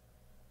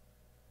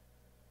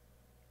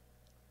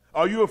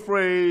 are you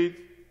afraid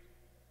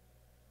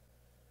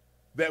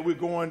that we're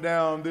going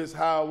down this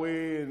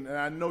highway and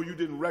I know you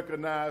didn't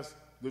recognize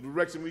the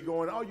direction we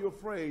going. Are you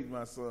afraid,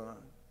 my son?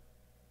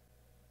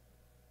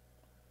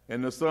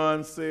 And the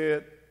son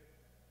said,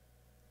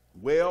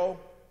 well,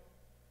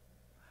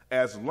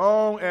 as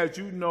long as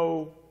you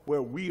know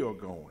where we are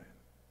going,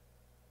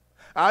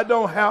 I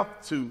don't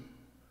have to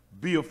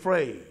be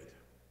afraid.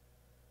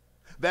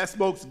 That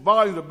spoke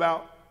volumes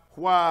about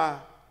why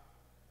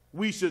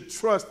we should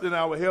trust in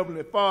our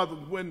Heavenly Father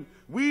when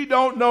we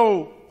don't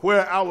know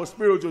where our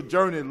spiritual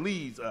journey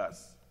leads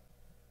us.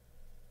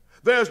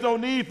 There's no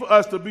need for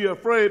us to be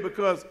afraid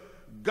because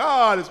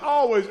God is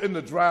always in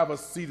the driver's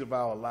seat of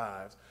our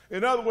lives.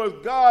 In other words,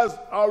 God's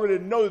already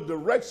knows the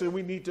direction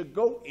we need to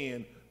go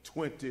in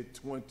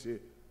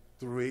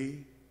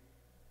 2023.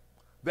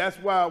 That's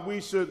why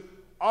we should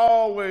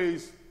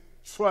always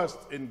trust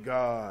in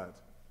God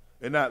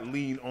and not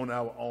lean on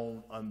our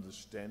own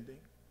understanding.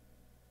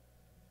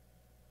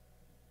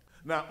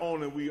 Not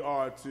only we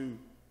are to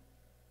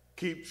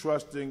keep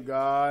trusting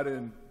God,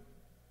 and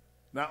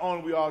not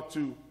only we are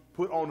to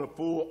put on the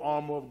full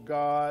armor of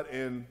God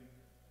and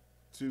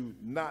to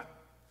not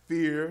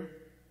fear,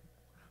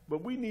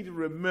 but we need to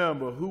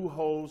remember who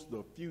holds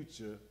the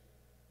future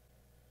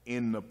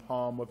in the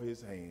palm of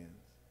his hands.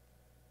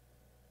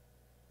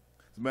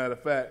 As a matter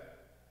of fact,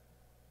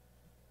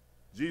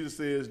 Jesus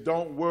says,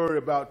 don't worry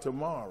about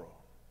tomorrow.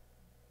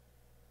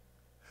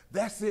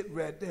 That's it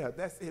right there.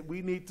 That's it.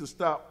 We need to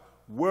stop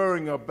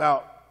worrying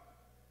about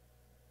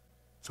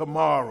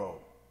tomorrow.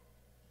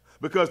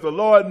 Because the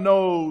Lord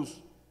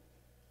knows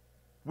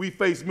we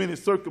face many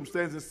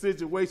circumstances and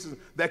situations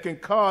that can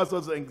cause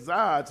us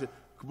anxiety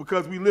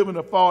because we live in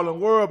a fallen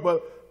world,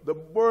 but the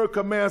word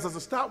commands us to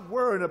stop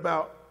worrying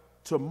about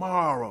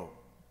tomorrow.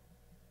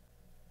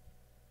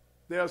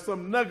 There are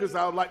some nuggets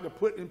I would like to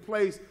put in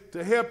place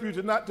to help you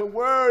to not to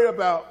worry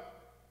about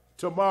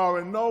tomorrow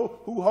and know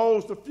who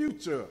holds the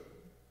future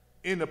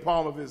in the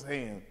palm of his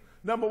hand.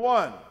 Number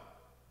one,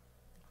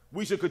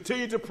 we should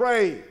continue to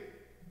pray.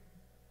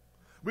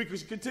 We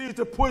should continue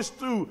to push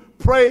through,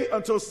 pray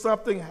until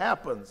something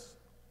happens.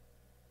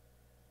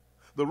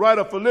 The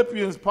writer of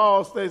Philippians,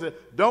 Paul, states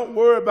that don't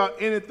worry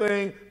about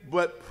anything,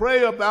 but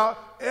pray about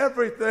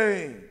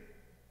everything.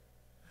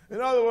 In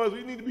other words,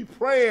 we need to be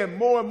praying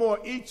more and more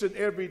each and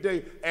every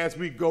day as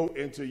we go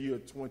into year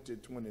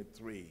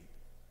 2023.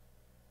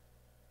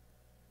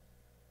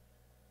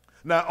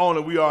 Not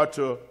only we are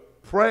to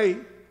pray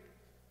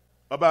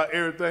about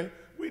everything,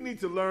 we need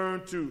to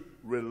learn to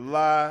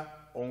rely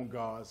on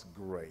God's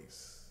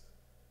grace.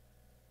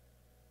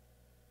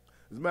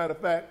 As a matter of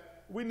fact,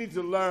 we need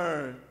to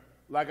learn,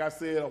 like I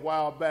said a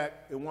while back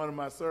in one of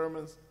my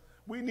sermons,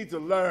 we need to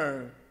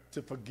learn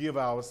to forgive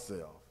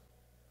ourselves.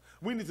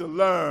 We need to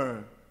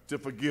learn to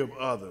forgive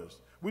others.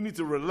 We need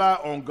to rely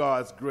on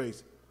God's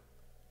grace.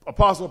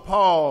 Apostle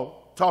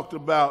Paul talked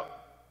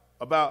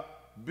about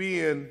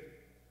being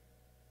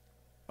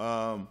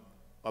a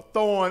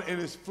thorn in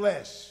his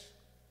flesh.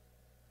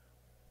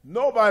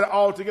 Nobody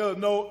altogether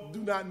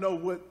do not know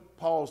what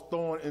Paul's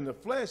thorn in the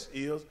flesh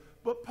is,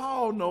 but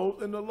Paul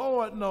knows and the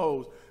Lord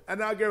knows.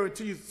 And I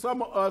guarantee you,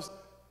 some of us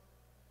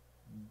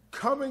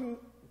coming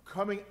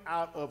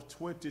out of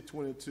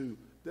 2022,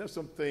 there's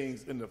some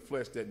things in the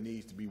flesh that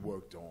needs to be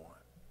worked on.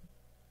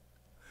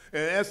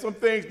 And as some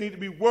things need to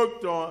be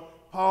worked on,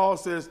 Paul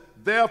says,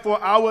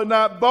 therefore I will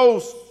not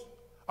boast,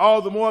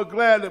 all the more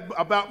glad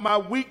about my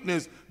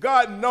weakness.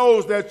 God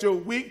knows that you're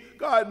weak.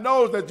 God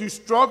knows that you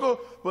struggle,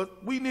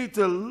 but we need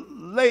to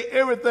lay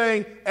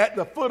everything at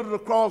the foot of the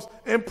cross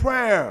in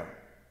prayer.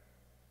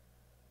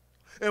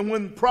 And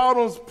when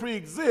problems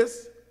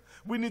pre-exist,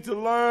 we need to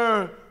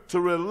learn to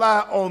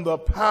rely on the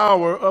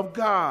power of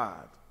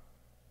God.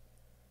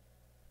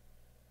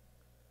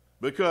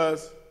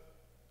 Because,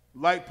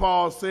 like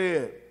Paul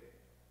said,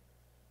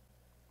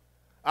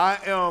 I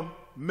am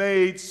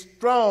made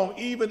strong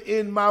even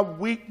in my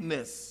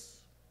weakness.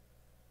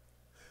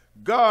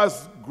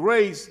 God's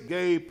grace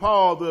gave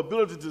Paul the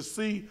ability to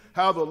see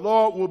how the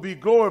Lord will be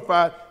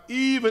glorified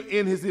even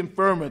in his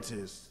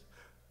infirmities.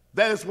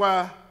 That is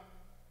why,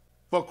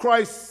 for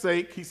Christ's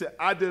sake, he said,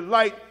 I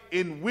delight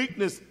in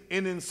weakness,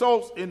 in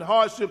insults, in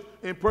hardship,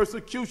 in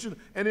persecution,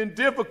 and in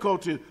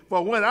difficulty.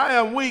 For when I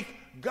am weak,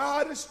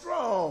 God is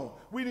strong.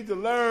 We need to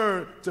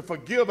learn to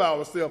forgive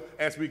ourselves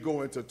as we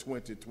go into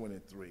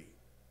 2023.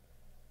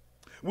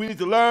 We need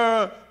to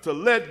learn to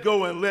let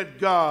go and let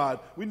God.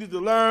 We need to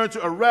learn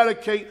to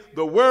eradicate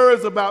the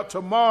worries about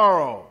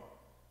tomorrow.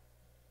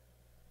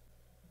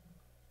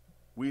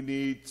 We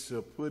need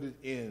to put it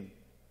in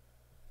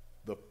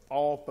the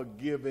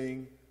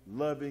all-forgiving,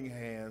 loving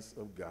hands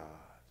of God.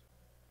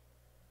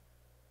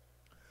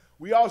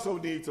 We also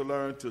need to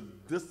learn to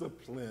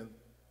discipline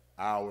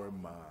our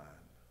mind.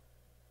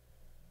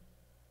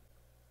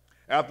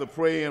 After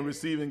praying and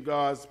receiving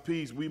God's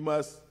peace, we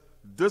must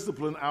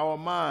discipline our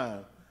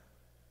mind.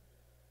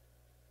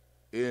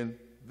 And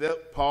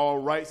that Paul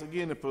writes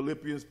again in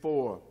Philippians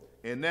 4,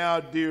 and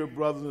now, dear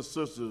brothers and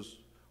sisters,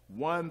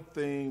 one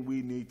thing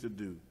we need to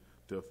do,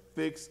 to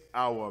fix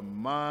our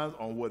minds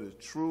on what is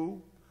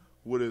true,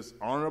 what is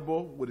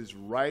honorable, what is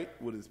right,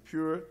 what is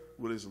pure,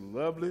 what is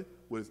lovely,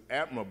 what is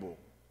admirable.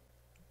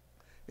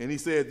 And he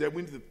said that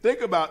we need to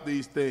think about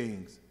these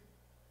things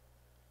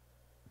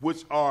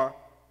which are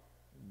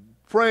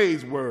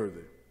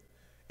praiseworthy.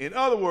 In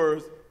other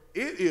words,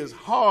 it is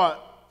hard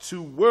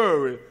to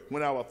worry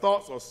when our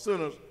thoughts are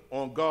centered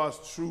on God's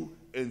true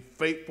and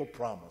faithful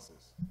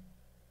promises.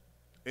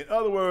 In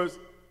other words,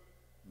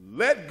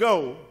 let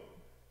go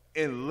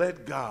and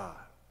let God.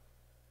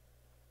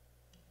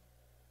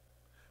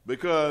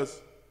 Because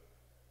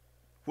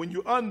when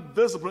you're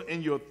undisciplined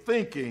in your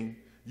thinking,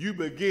 you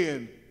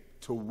begin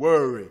to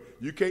worry.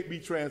 You can't be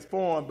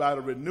transformed by the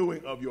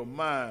renewing of your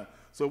mind.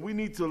 So we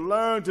need to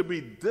learn to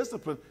be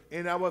disciplined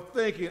in our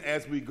thinking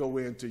as we go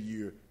into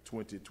year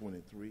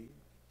 2023.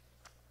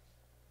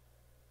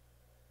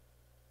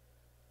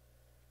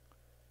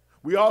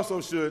 We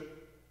also should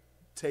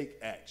take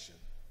action.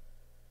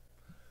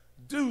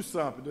 Do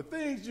something. The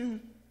things you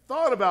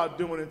thought about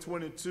doing in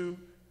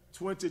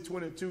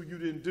 2022 you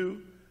didn't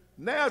do,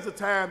 now's the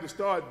time to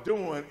start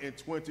doing in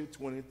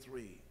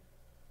 2023.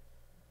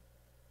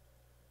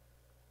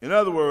 In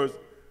other words,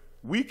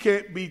 we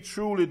can't be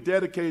truly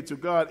dedicated to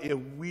God if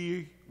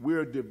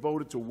we're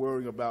devoted to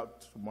worrying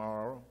about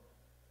tomorrow.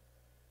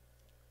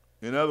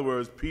 In other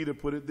words, Peter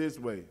put it this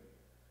way,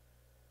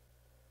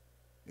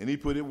 and he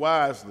put it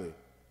wisely.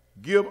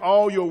 Give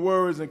all your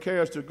worries and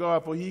cares to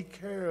God, for he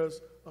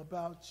cares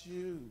about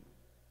you.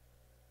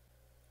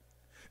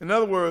 In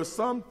other words,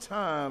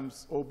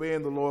 sometimes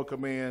obeying the Lord's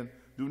command,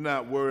 do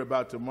not worry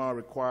about tomorrow,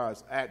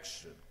 requires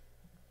action.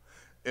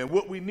 And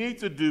what we need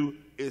to do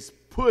is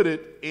put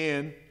it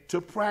into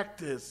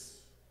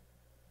practice.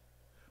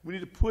 We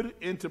need to put it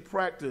into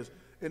practice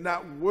and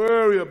not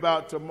worry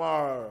about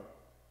tomorrow.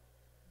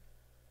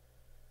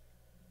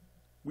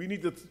 We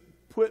need to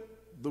put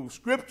the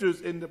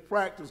scriptures into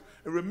practice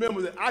and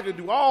remember that I can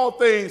do all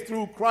things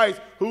through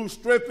Christ who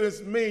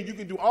strengthens me. You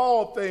can do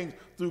all things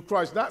through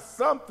Christ, not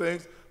some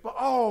things, but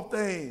all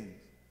things.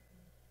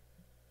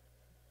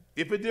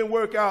 If it didn't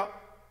work out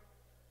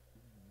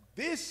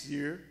this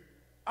year,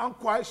 I'm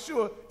quite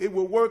sure it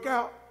will work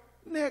out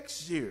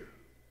next year.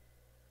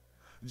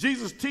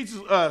 Jesus teaches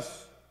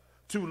us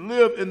to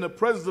live in the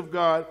presence of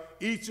God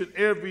each and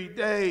every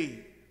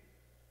day.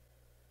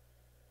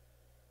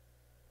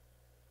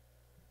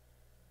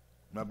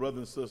 My brothers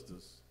and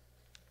sisters,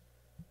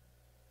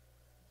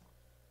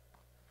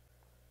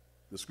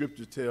 the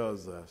scripture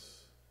tells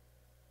us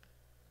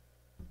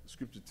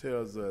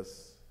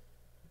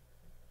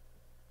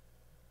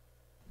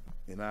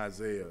in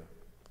Isaiah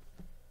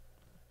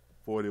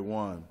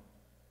 41,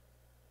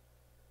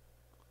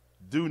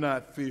 do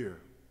not fear,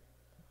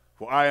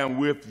 for I am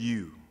with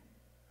you.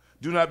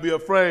 Do not be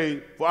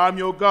afraid, for I'm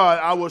your God.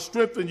 I will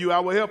strengthen you. I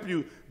will help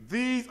you.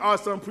 These are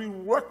some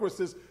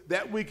prerequisites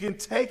that we can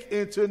take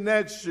into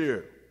next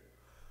year.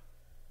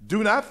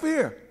 Do not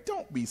fear.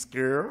 Don't be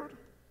scared.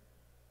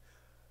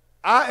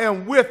 I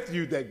am with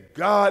you, that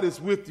God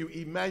is with you.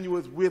 Emmanuel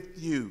is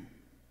with you.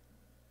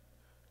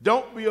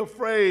 Don't be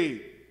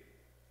afraid.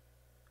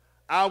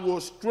 I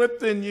will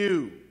strengthen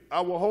you.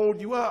 I will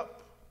hold you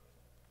up.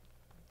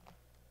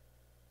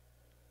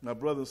 My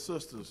brothers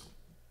and sisters,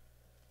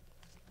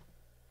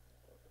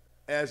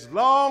 as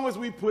long as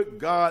we put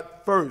God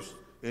first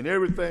in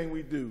everything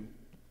we do,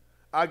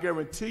 I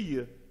guarantee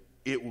you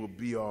it will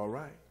be all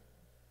right.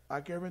 I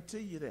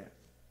guarantee you that.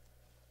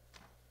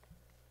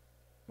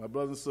 My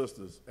brothers and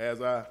sisters,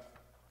 as I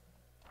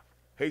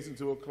hasten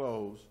to a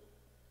close,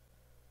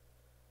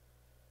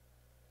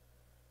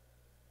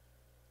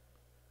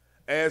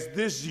 as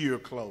this year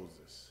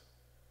closes,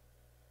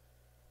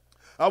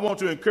 I want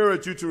to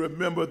encourage you to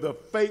remember the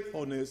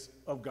faithfulness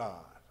of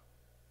God.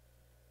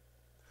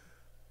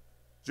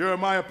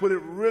 Jeremiah put it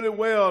really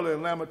well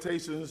in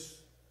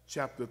Lamentations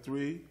chapter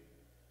 3.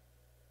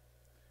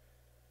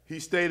 He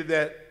stated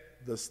that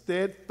the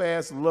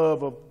steadfast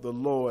love of the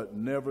Lord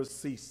never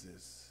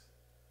ceases.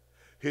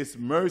 His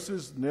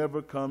mercies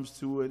never comes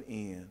to an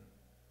end.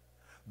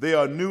 They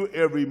are new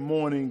every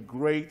morning.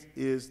 Great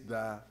is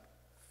thy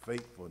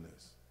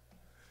faithfulness.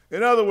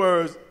 In other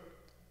words,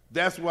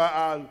 that's why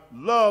I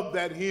love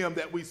that hymn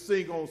that we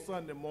sing on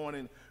Sunday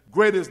morning.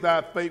 Great is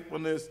thy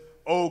faithfulness,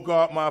 O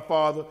God, my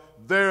Father.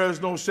 There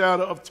is no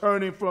shadow of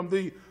turning from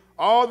thee.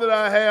 All that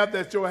I have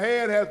that your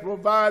hand has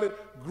provided,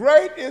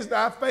 great is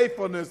thy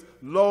faithfulness,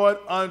 Lord,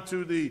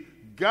 unto thee.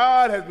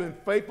 God has been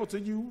faithful to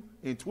you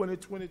in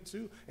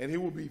 2022, and he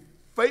will be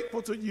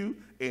faithful to you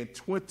in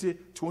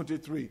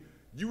 2023.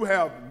 You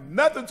have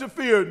nothing to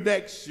fear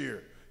next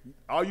year.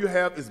 All you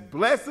have is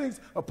blessings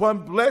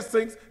upon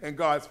blessings and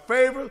God's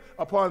favor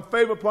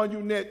upon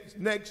you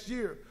next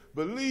year.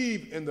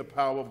 Believe in the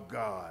power of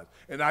God,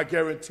 and I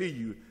guarantee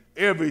you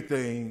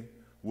everything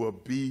will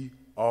be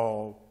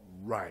all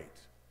right.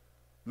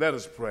 Let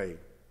us pray.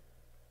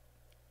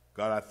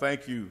 God, I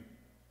thank you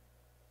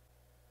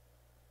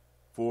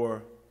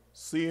for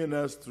seeing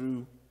us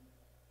through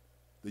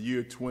the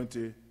year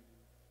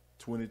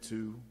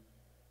 2022.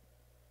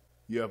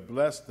 You have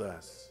blessed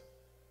us.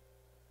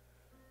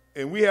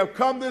 And we have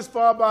come this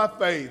far by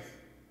faith,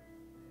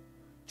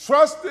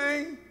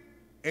 trusting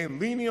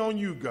and leaning on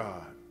you,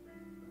 God.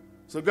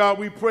 So, God,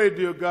 we pray,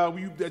 dear God,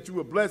 that you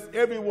will bless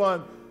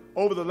everyone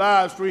over the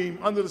live stream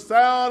under the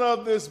sound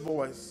of this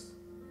voice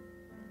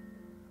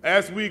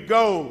as we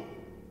go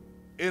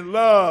in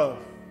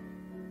love,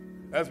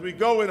 as we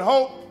go in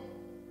hope,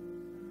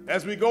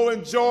 as we go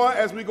in joy,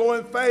 as we go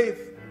in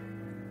faith.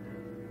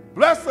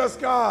 Bless us,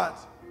 God,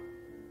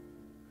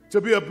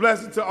 to be a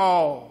blessing to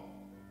all.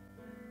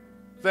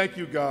 Thank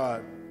you,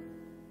 God,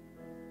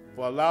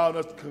 for allowing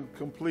us to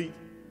complete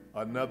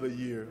another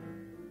year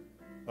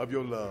of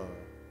your love.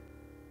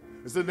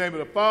 It's in the name of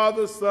the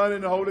Father, Son,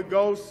 and the Holy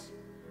Ghost.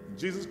 In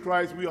Jesus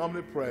Christ, we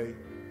humbly pray.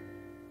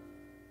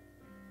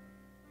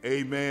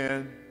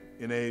 Amen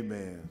and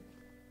amen.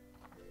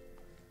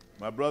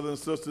 My brothers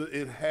and sisters,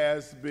 it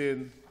has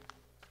been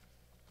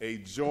a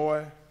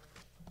joy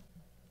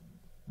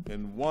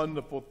and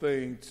wonderful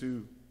thing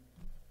to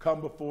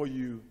come before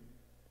you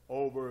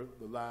over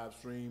the live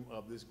stream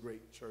of this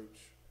great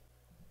church.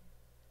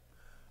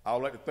 I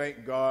would like to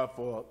thank God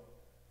for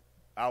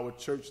our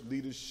church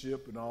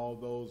leadership and all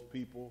those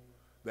people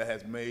that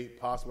has made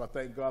possible. I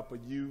thank God for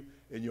you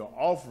and your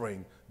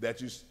offering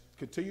that you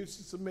continue to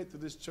submit to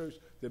this church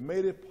that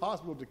made it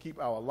possible to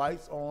keep our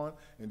lights on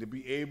and to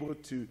be able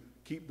to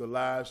keep the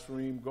live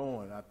stream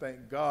going. I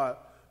thank God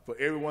for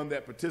everyone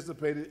that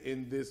participated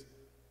in this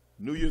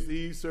New Year's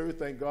Eve service.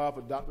 Thank God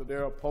for Dr.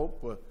 Darrell Pope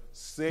for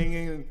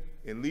singing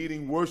and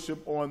leading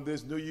worship on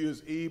this New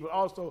Year's Eve, but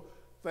also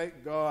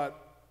thank God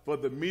for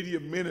the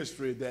media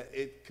ministry that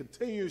it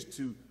continues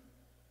to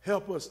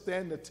help us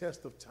stand the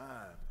test of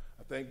time.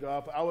 I thank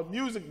God for our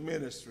music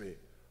ministry.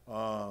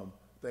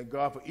 Thank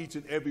God for each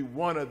and every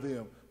one of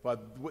them for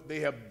what they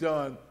have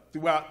done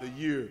throughout the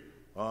year.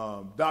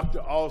 Dr.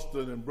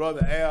 Austin and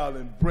Brother Al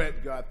and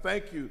Brett, God,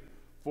 thank you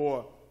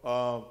for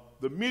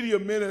the media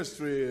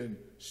ministry and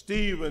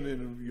Stephen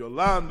and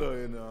Yolanda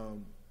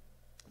and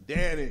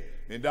Danny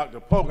and Dr.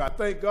 Polk. I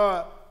thank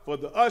God for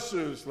the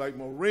ushers like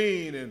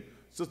Maureen and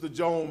Sister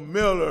Joan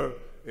Miller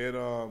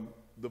and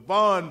the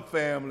Vaughn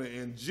family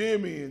and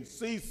Jimmy and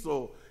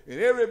Cecil and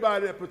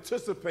everybody that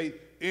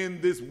participate in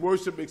this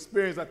worship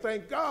experience. I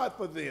thank God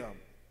for them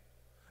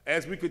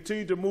as we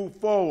continue to move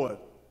forward.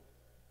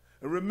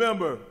 And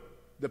remember,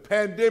 the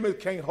pandemic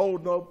can't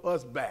hold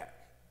us back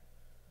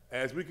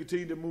as we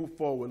continue to move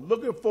forward.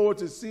 Looking forward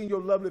to seeing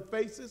your lovely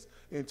faces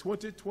in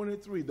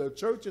 2023. The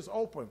church is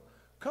open.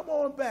 Come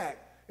on back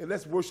and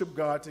let's worship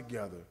God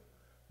together.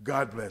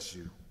 God bless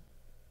you.